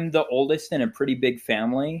 I'm the oldest in a pretty big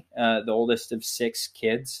family, the oldest of 6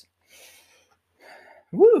 kids.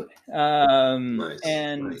 Woo! Nice,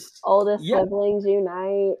 and nice. Oldest siblings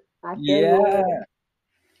unite. I feel you're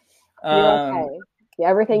okay.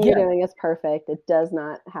 Everything you're doing is perfect. It does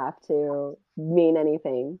not have to mean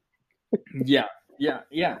anything. Yeah.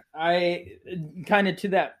 I kind of to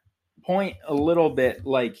that point a little bit,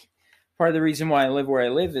 part of the reason why I live where I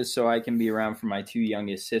live is so I can be around for my 2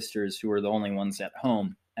 youngest sisters who are the only ones at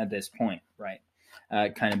home at this point, right?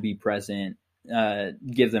 Kind of be present,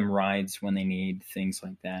 give them rides when they need, things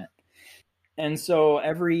like that. And so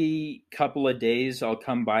every couple of days I'll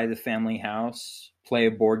come by the family house, play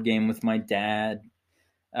a board game with my dad,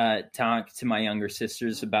 talk to my younger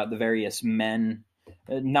sisters about the various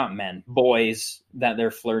boys that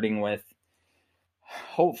they're flirting with.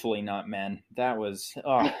 Hopefully not, man. That was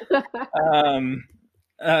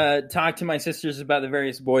talk to my sisters about the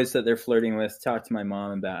various boys that they're flirting with, talk to my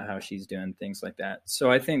mom about how she's doing, things like that.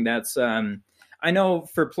 So I think that's I know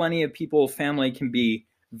for plenty of people, family can be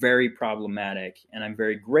very problematic, and I'm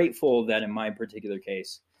very grateful that in my particular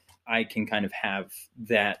case I can kind of have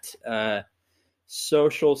that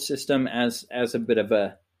social system as a bit of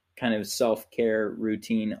a kind of self-care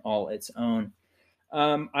routine all its own.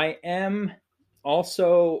 I am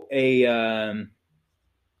also a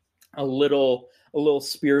little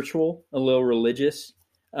spiritual, a little religious,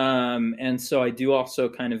 and so I do also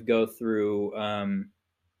kind of go through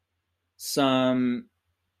some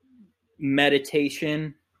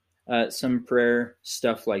meditation, some prayer,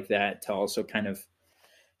 stuff like that, to also kind of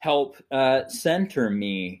help center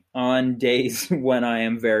me on days when I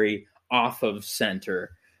am very off of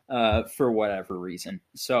center for whatever reason.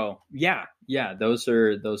 So yeah, those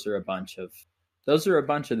are a bunch of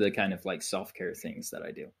the kind of like self-care things that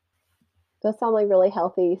I do. Those sound like really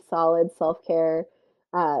healthy, solid self-care,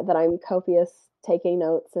 that I'm copious taking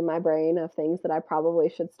notes in my brain of things that I probably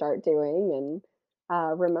should start doing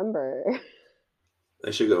and remember. I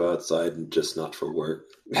should go outside and just not for work.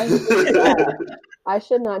 Yeah. I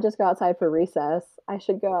should not just go outside for recess. I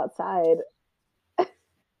should go outside.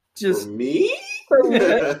 Just For me? For me.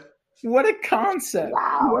 What a concept.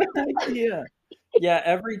 Wow. What an idea. Yeah,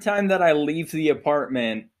 every time that I leave the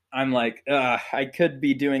apartment, I'm like, I could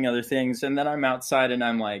be doing other things, and then I'm outside and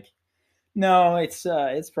I'm like, no, it's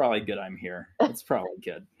probably good I'm here. It's probably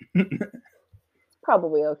good.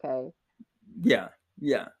 Probably okay. Yeah.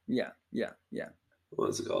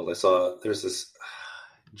 What's it called? I saw there's this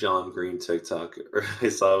John Green TikTok. I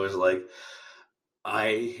saw it was like,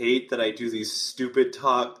 I hate that I do these stupid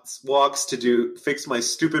walks to fix my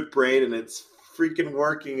stupid brain, and it's freaking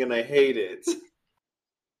working, and I hate it.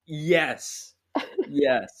 Yes.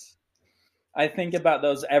 I think about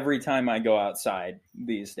those every time I go outside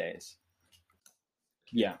these days.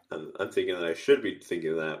 Yeah. I'm thinking that I should be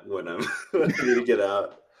thinking that when I need to get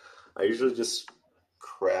out. I usually just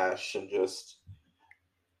crash and just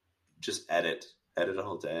edit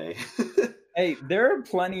all day. Hey, there are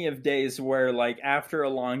plenty of days where, like, after a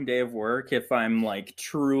long day of work, if I'm like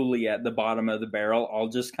truly at the bottom of the barrel, I'll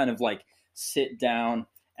just kind of like sit down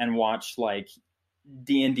and watch like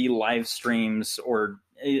D&D live streams or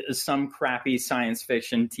some crappy science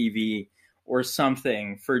fiction TV or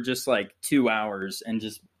something for just like 2 hours and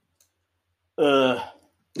just veg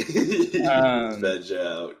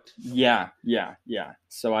out. Yeah.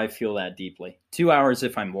 So I feel that deeply. 2 hours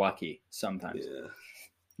if I'm lucky sometimes.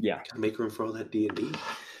 Yeah. Gotta make room for all that D&D.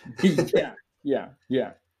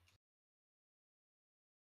 Yeah.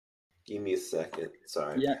 Give me a second.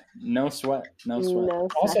 Sorry. Yeah, no sweat. No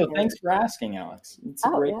Also, second. thanks for asking, Alex. It's a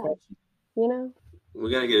great question. You know? We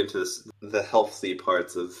gotta get into the healthy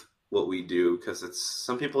parts of what we do, because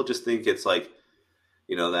some people just think it's like,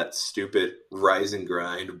 that stupid rise and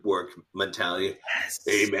grind work mentality. Yes.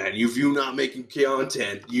 Hey man, if you're not making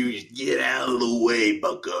content, you get out of the way,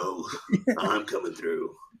 bucko. I'm coming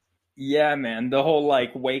through. Yeah, man. The whole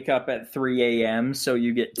like wake up at 3 a.m. so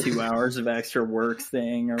you get 2 hours of extra work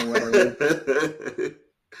thing or whatever.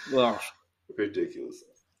 Ugh. Ridiculous.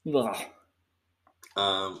 Ugh.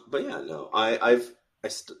 But yeah, no, I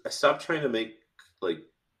stopped trying to make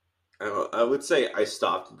I would say I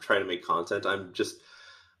stopped trying to make content.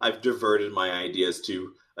 I've diverted my ideas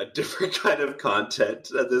to a different kind of content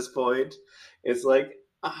at this point. It's like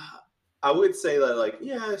I would say that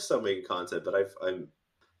I stopped making content, but I'm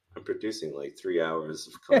producing like 3 hours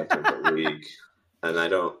of content a week, and I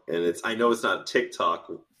know it's not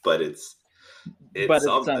TikTok, but it's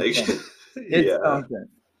something. It's something.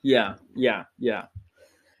 Yeah.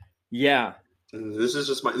 This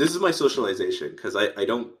is my socialization, because I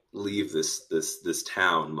don't leave this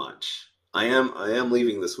town much. I am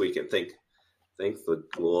leaving this weekend. Thank the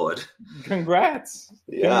Lord. Congrats.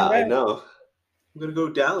 Yeah, I know. I'm gonna go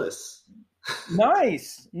to Dallas.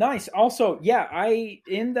 Nice. Also, yeah,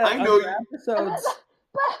 in the other episodes.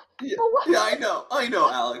 Yeah, I know,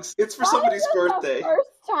 Alex. It's for somebody's birthday. The first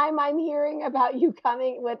time I'm hearing about you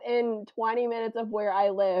coming within 20 minutes of where I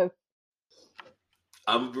live.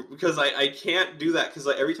 Because I can't do that, because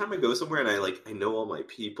every time I go somewhere and I know all my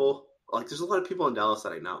people, there's a lot of people in Dallas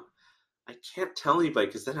that I know. I can't tell anybody,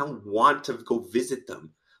 because then I don't want to go visit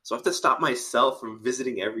them. So I have to stop myself from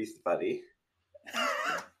visiting everybody.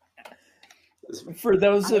 For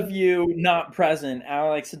those of you not present,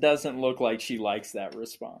 Alex doesn't look like she likes that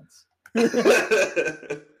response. No,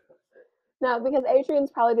 because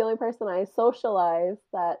Adrian's probably the only person I socialize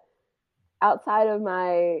that outside of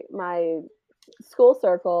my school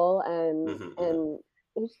circle, and Mm-hmm. and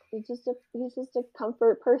he's just a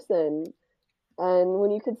comfort person. And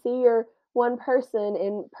when you could see your one person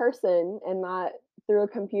in person and not through a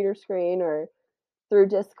computer screen or through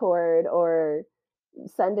Discord or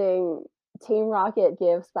sending Team Rocket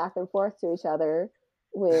gifts back and forth to each other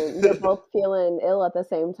when you're both feeling ill at the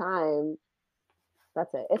same time,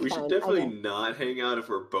 that's it. It's We should fine. definitely not hang out if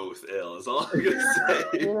we're both ill, is all I'm gonna say.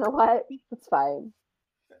 You know what? It's fine.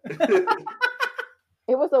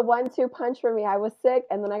 It was a 1-2 punch for me. I was sick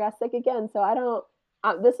and then I got sick again. So I don't,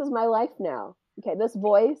 this is my life now. Okay, this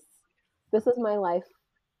voice, this is my life.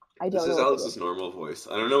 I don't know. This is Alex's normal voice.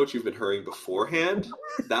 I don't know what you've been hearing beforehand.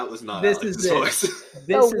 That was not This Alex's is it. voice. This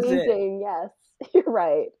So is it. wheezing, yes, you're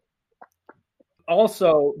right.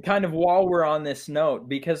 Also, kind of while we're on this note,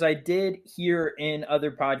 because I did hear in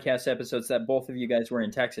other podcast episodes that both of you guys were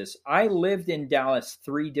in Texas. I lived in Dallas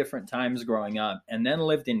 3 different times growing up and then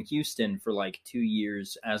lived in Houston for like 2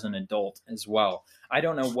 years as an adult as well. I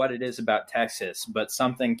don't know what it is about Texas, but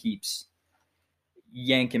something keeps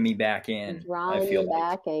yanking me back in. Drawing I feel you like.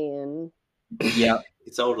 back in. Yeah.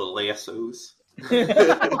 It's all the lassos.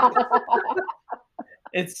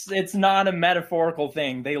 It's not a metaphorical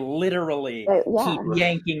thing. They literally keep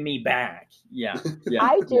yanking me back. Yeah.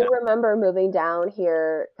 I do remember moving down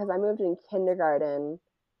here because I moved in kindergarten,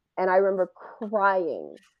 and I remember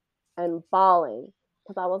crying and bawling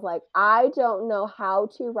because I was like, I don't know how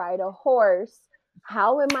to ride a horse.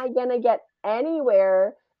 How am I going to get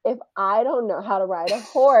anywhere if I don't know how to ride a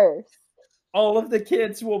horse? All of the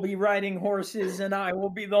kids will be riding horses, and I will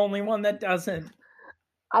be the only one that doesn't.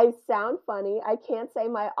 I sound funny. I can't say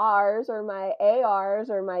my R's or my ARs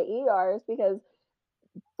or my ERs because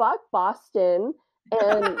fuck Boston.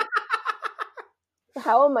 And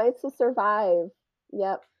how am I to survive?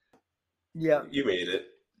 Yep. Yeah. You made it.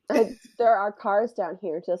 There are cars down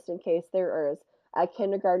here just in case there is a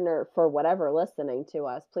kindergartner for whatever listening to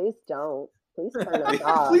us. Please don't. Please turn us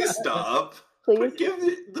off. Please stop. Please give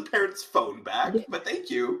the parents' phone back. But thank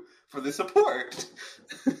you for the support.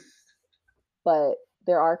 But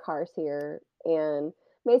there are cars here. And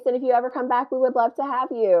Mason, if you ever come back, we would love to have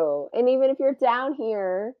you. And even if you're down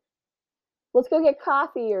here, let's go get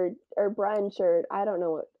coffee or brunch, or I don't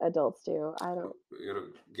know what adults do. I don't. You know,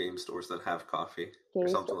 game stores that have coffee or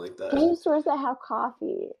something like that. Game stores that have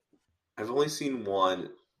coffee. I've only seen one,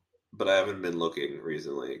 but I haven't been looking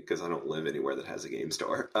recently because I don't live anywhere that has a game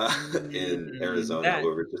store in Arizona.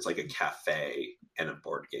 Where it's just like a cafe and a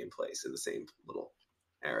board game place in the same little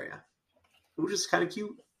area, which is kind of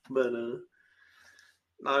cute, but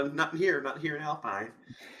not here in Alpine.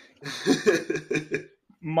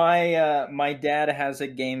 My dad has a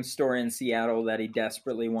game store in Seattle that he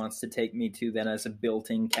desperately wants to take me to that has a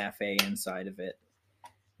built-in cafe inside of it.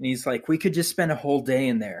 And he's like, we could just spend a whole day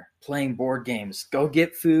in there playing board games. Go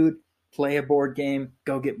get food, play a board game,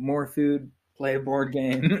 go get more food, play a board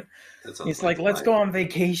game. He's like, let's go on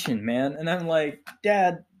vacation, man. And I'm like,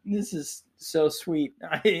 Dad, this is so sweet.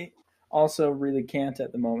 I also really can't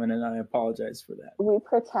at the moment, and I apologize for that. We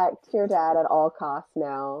protect your dad at all costs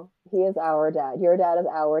now. He is our dad. Your dad is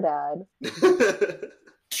our dad.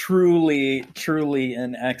 Truly, truly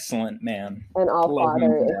an excellent man. An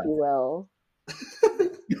all-father, if you will.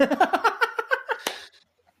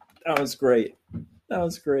 That was great.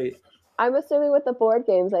 I'm assuming with the board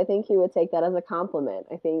games, I think he would take that as a compliment.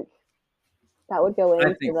 I think that would go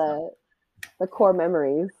into the core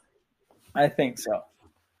memories. I think so.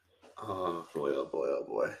 Oh boy, oh boy, oh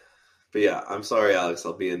boy. But yeah, I'm sorry, Alex.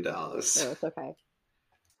 I'll be in Dallas. No, it's okay.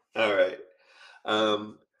 All right.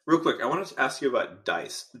 Real quick, I wanted to ask you about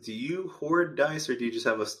dice. Do you hoard dice or do you just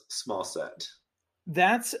have a small set?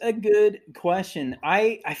 That's a good question.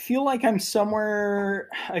 I feel like I'm somewhere.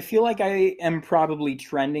 I feel like I am probably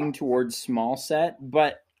trending towards small set,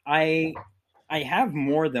 but I have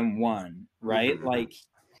more than one, right? Mm-hmm. Like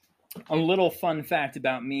a little fun fact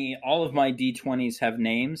about me: all of my D20s have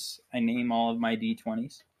names. I name all of my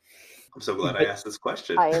D20s. I'm so glad I asked this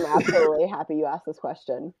question. I am absolutely happy you asked this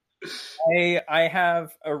question. I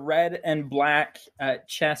have a red and black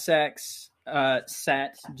Chessex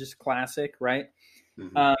set, just classic, right?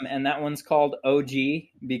 Mm-hmm. And that one's called OG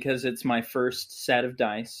because it's my first set of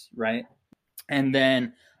dice, right? And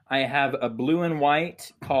then I have a blue and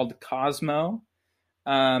white called Cosmo,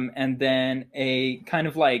 and then a kind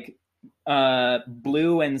of like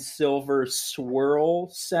blue and silver swirl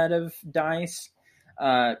set of dice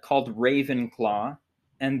called Ravenclaw.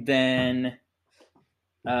 And then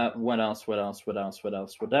what else?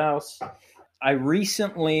 I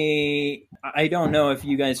recently, I don't know if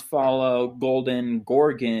you guys follow Golden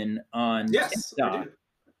Gorgon on TikTok. I do.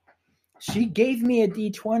 She gave me a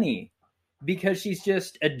D20 because she's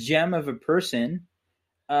just a gem of a person.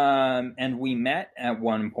 And we met at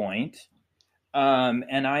one point.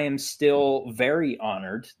 And I am still very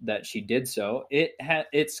honored that she did so.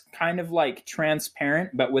 It's kind of like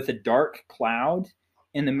transparent, but with a dark cloud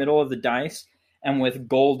in the middle of the dice and with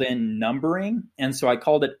golden numbering. And so I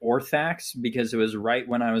called it Orthax because it was right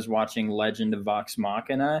when I was watching Legend of Vox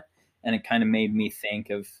Machina, and it kind of made me think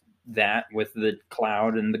of that with the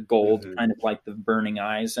cloud and the gold, kind of like the burning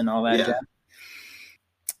eyes and all that jazz.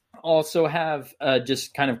 Also have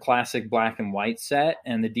just kind of classic black and white set,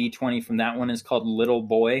 and the D20 from that one is called Little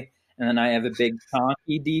Boy. And then I have a big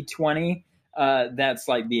Tonky D20 that's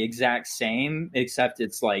like the exact same, except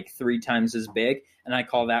it's like 3 times as big, and I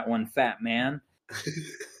call that one Fat Man.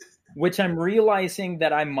 Which I'm realizing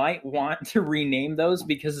that I might want to rename those,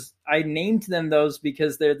 because I named them those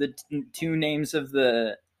because they're the two names of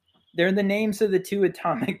the names of the 2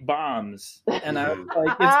 atomic bombs. And I was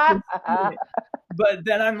like, but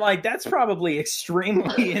then I'm like, that's probably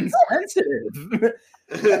extremely insensitive.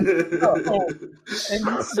 And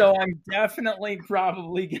so I'm definitely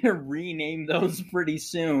probably going to rename those pretty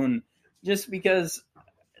soon, just because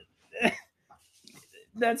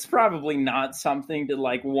that's probably not something to,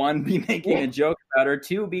 like, 1, be making a joke about, or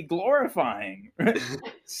 2, be glorifying.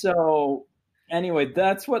 So anyway,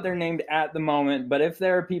 that's what they're named at the moment. But if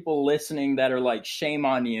there are people listening that are like, shame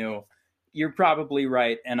on you, you're probably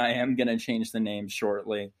right, and I am going to change the name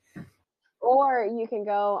shortly. Or you can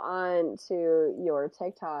go on to your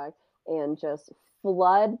TikTok and just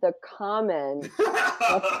flood the comments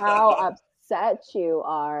with how upset you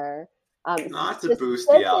are. Not to boost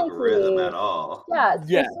the algorithm at all.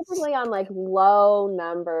 Yeah, specifically on like low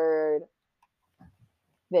numbered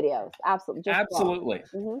videos. Absolutely.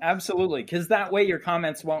 Absolutely. Because that way your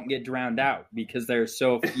comments won't get drowned out, because there's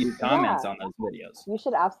so few comments on those videos. You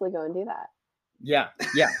should absolutely go and do that. Yeah,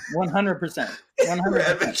 100%. We're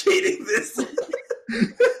advocating this.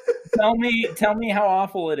 Tell me how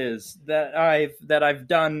awful it is that I've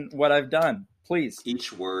done what I've done, please.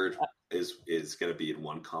 Each word is going to be in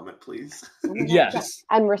 1 comment, please. Yes.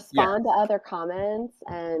 And respond to other comments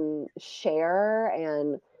and share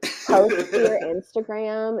and post to your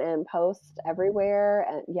Instagram and post everywhere.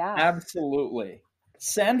 And absolutely.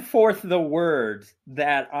 Send forth the word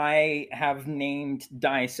that I have named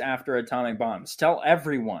dice after atomic bombs. Tell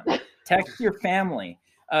everyone. Text your family.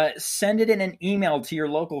 Send it in an email to your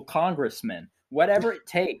local congressman. Whatever it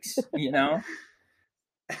takes, you know?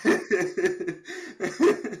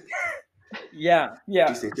 Yeah. Do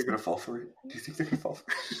you think they're going to fall for it?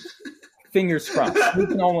 Fingers crossed. We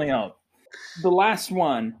can only hope. The last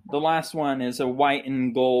one is a white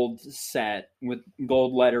and gold set with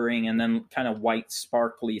gold lettering and then kind of white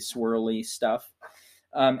sparkly swirly stuff.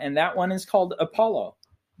 And that one is called Apollo.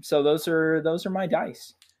 So those are my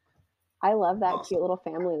dice. I love that cute little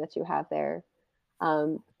family that you have there.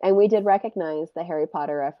 And we did recognize the Harry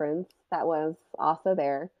Potter reference that was also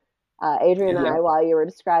there. Adrian and I, while you were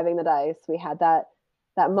describing the dice, we had that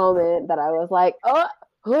moment that I was like,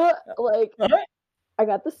 I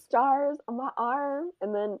got the stars on my arm,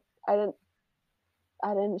 and then I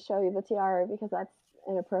didn't show you the tiara because that's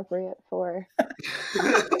inappropriate for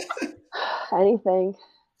anything.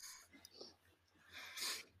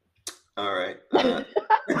 All right. And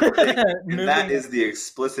that is the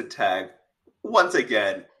explicit tag. Once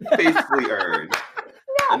again, faithfully earned.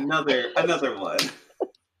 Another one.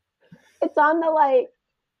 It's on the like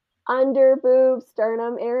under boob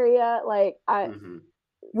sternum area, like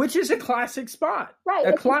which is a classic spot. Right.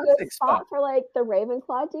 A classic spot for like the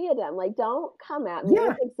Ravenclaw diadem. Like, don't come at me.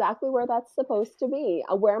 It's exactly where that's supposed to be.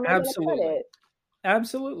 Where am I going to put it?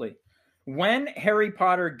 Absolutely. When Harry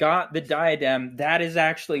Potter got the diadem, that is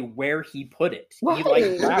actually where he put it. Right. He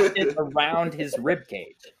like wrapped it around his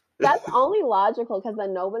ribcage. That's only logical, because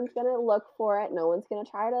then no one's going to look for it. No one's going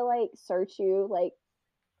to try to like search you. Like,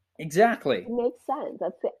 exactly. It makes sense.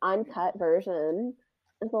 That's the uncut version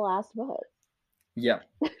of the last book. Yeah.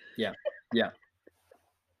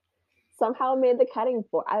 Somehow it made the cutting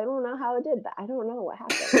board. I don't know how it did that. I don't know what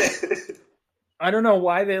happened. I don't know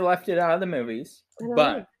why they left it out of the movies,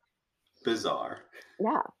 but bizarre.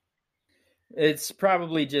 Yeah. It's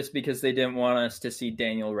probably just because they didn't want us to see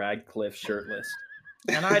Daniel Radcliffe shirtless.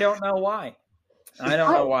 And I don't know why.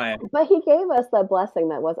 But he gave us the blessing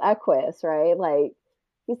that was Equus, right? Like,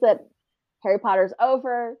 he said, Harry Potter's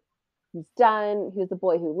over. He's done. He was the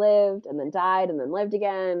boy who lived and then died and then lived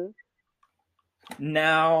again.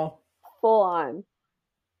 Now. Full on.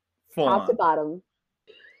 Top to bottom.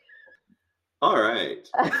 All right.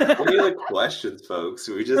 Any other questions, folks?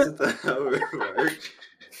 We just hit the hour mark.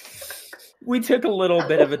 We took a little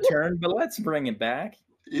bit of a turn, but let's bring it back.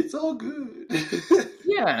 It's all good.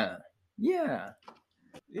 Yeah. Yeah.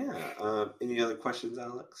 Any other questions,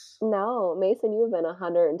 Alex? No, Mason, you've been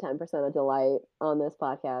 110% a delight on this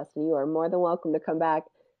podcast, and you are more than welcome to come back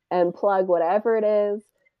and plug whatever it is.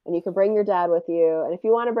 And you can bring your dad with you. And if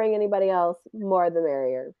you want to bring anybody else, more the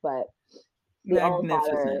merrier. But the old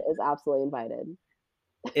father is absolutely invited.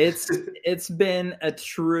 It's been a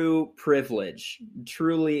true privilege,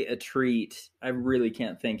 truly a treat. I really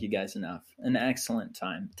can't thank you guys enough. An excellent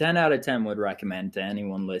time. 10 out of 10 would recommend to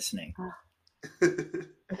anyone listening.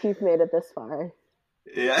 If you've made it this far.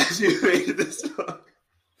 Yeah, you've made it this far.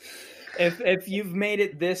 If you've made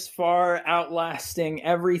it this far, outlasting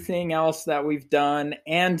everything else that we've done,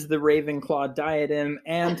 and the Ravenclaw diadem,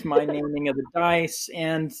 and my naming of the dice,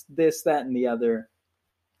 and this, that, and the other,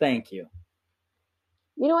 thank you.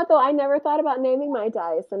 You know what, though? I never thought about naming my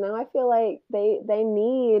dice, and now I feel like they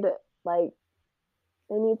need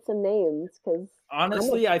some names, because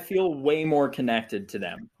honestly, I feel way more connected to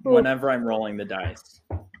them whenever I'm rolling the dice.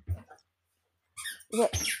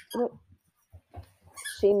 What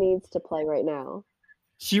she needs to play right now.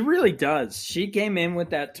 She really does. She came in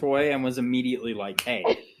with that toy and was immediately like, hey,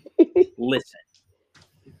 listen.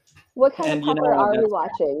 What kind of pupper are we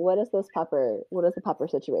watching? What is this pupper? What is the pupper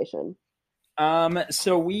situation?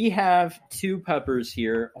 So we have two puppers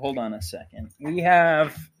here. Hold on a second. We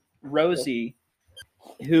have Rosie,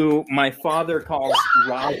 who my father calls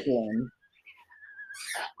Roslyn.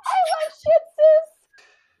 I love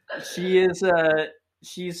Shih Tzus.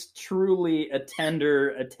 She's truly a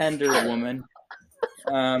tender woman,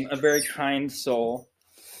 a very kind soul.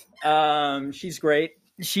 She's great.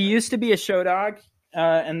 She used to be a show dog,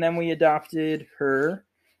 and then we adopted her.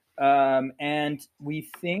 And we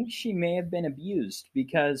think she may have been abused,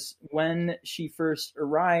 because when she first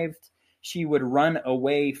arrived, she would run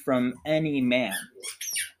away from any man,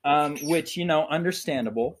 which,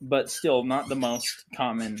 understandable, but still not the most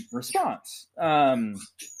common response.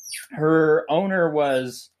 Her owner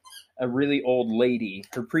was a really old lady.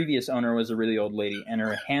 Her previous owner was a really old lady, and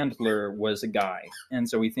her handler was a guy. And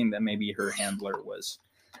so we think that maybe her handler was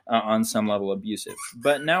on some level abusive.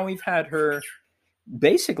 But now we've had her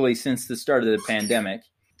basically since the start of the pandemic.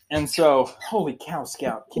 And so, holy cow,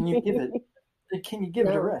 Scout, can you give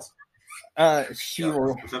it a rest? She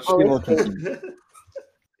will continue.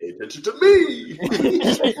 Pay attention to me.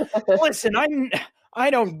 Listen, I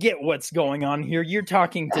don't get what's going on here. You're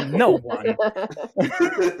talking to no one.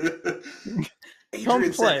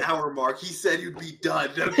 Adrian said an hour mark. He said you'd be done.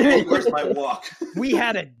 Okay, where's my walk? We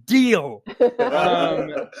had a deal.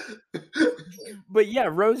 But yeah,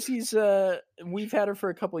 Rosie's, we've had her for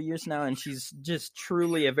a couple of years now, and she's just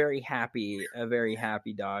truly a very happy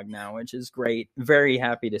dog now, which is great. Very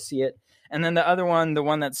happy to see it. And then the other one, the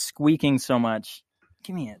one that's squeaking so much,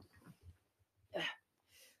 give me it.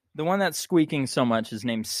 The one that's squeaking so much is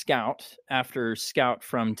named Scout, after Scout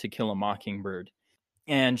from To Kill a Mockingbird.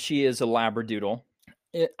 And she is a Labradoodle.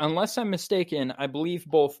 Unless I'm mistaken, I believe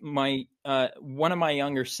both one of my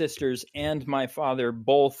younger sisters and my father,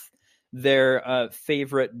 both their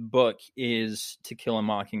favorite book is To Kill a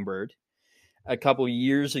Mockingbird. A couple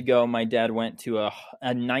years ago, my dad went to a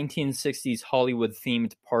 1960s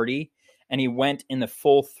Hollywood-themed party, and he went in the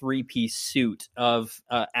full three-piece suit of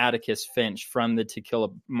Atticus Finch from the To Kill a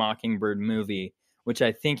Mockingbird movie, which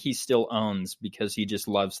I think he still owns because he just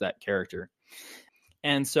loves that character.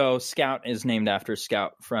 And so Scout is named after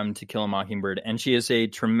Scout from To Kill a Mockingbird, and she is a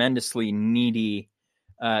tremendously needy,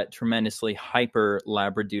 tremendously hyper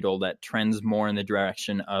Labradoodle that trends more in the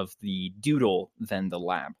direction of the doodle than the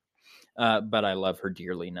lab. But I love her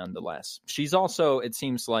dearly nonetheless. She's also, it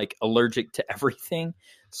seems like, allergic to everything,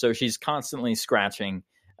 so she's constantly scratching,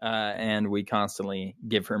 and we constantly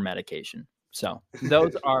give her medication. So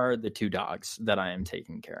those are the two dogs that I am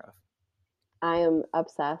taking care of. I am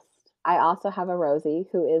obsessed. I also have a Rosie,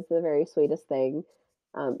 who is the very sweetest thing.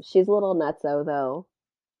 She's a little nutso, though.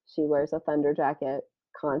 She wears a thunder jacket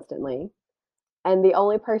constantly. And the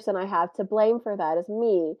only person I have to blame for that is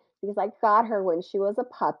me, because I got her when she was a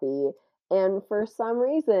puppy. And for some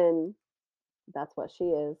reason, that's what she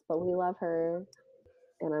is. But we love her.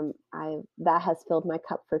 And that has filled my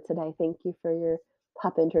cup for today. Thank you for your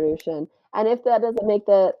pup introduction. And if that doesn't make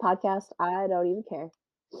the podcast, I don't even care,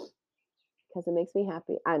 because it makes me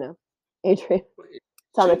happy. I know. Adrian,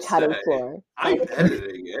 it's on the cutting floor. I'm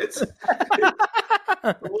editing it.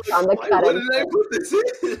 On the cutting What did I put this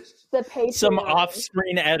in? The Patreon. Some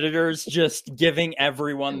off-screen editors just giving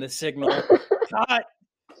everyone the signal. Cut.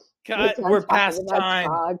 We're past time.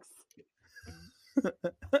 Dogs.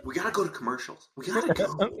 We gotta go to commercials. We gotta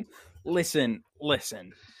go. Listen.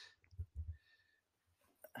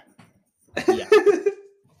 Yeah.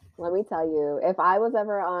 Let me tell you, if I was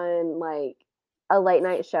ever on like a late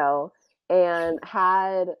night show and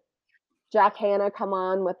had Jack Hanna come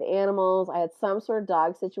on with the animals, I had some sort of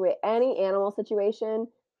dog situation, any animal situation,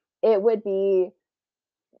 it would be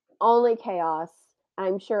only chaos.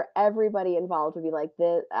 I'm sure everybody involved would be like,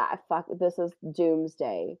 "This, fuck, this is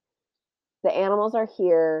doomsday. The animals are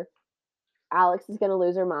here. Alex is going to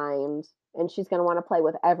lose her mind, and she's going to want to play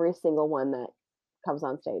with every single one that comes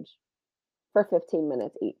on stage for 15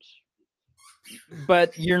 minutes each."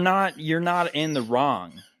 But you're not in the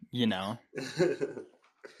wrong, you know.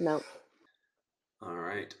 No. All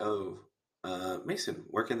right. Oh, Mason,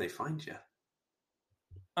 where can they find you?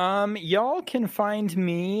 Y'all can find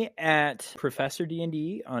me at Professor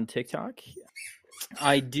D&D on TikTok.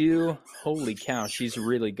 I do. Holy cow, she's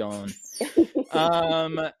really going.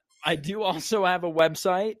 I do also have a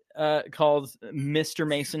website called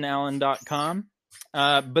mrmasonallen.com.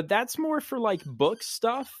 But that's more for like book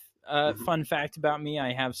stuff. Fun fact about me,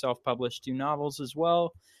 I have self-published 2 novels as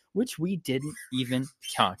well, which we didn't even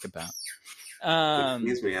talk about. It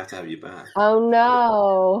means we have to have you back. Oh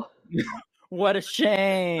no. What a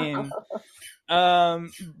shame.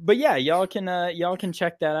 But yeah, y'all can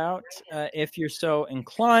check that out if you're so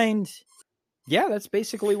inclined. Yeah, that's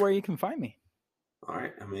basically where you can find me. All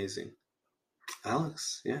right, amazing.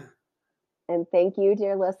 Alex, yeah. And thank you,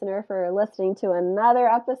 dear listener, for listening to another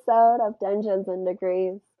episode of Dungeons and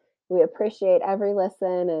Degrees. We appreciate every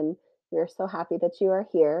listen, and we're so happy that you are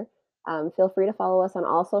here. Feel free to follow us on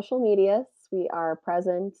all social medias. We are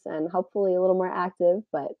present and hopefully a little more active,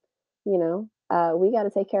 but you know, we got to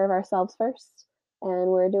take care of ourselves first, and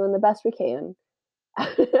we're doing the best we can.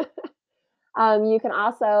 You can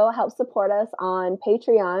also help support us on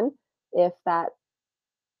Patreon if that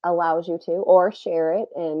allows you to, or share it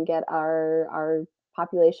and get our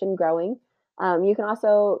population growing. You can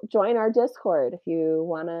also join our Discord if you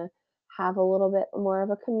want to have a little bit more of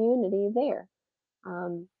a community there.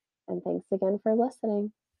 And thanks again for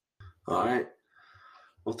listening. All right.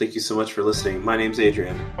 Well, thank you so much for listening. My name's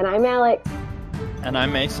Adrian. And I'm Alex. And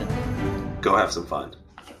I'm Mason. Go have some fun.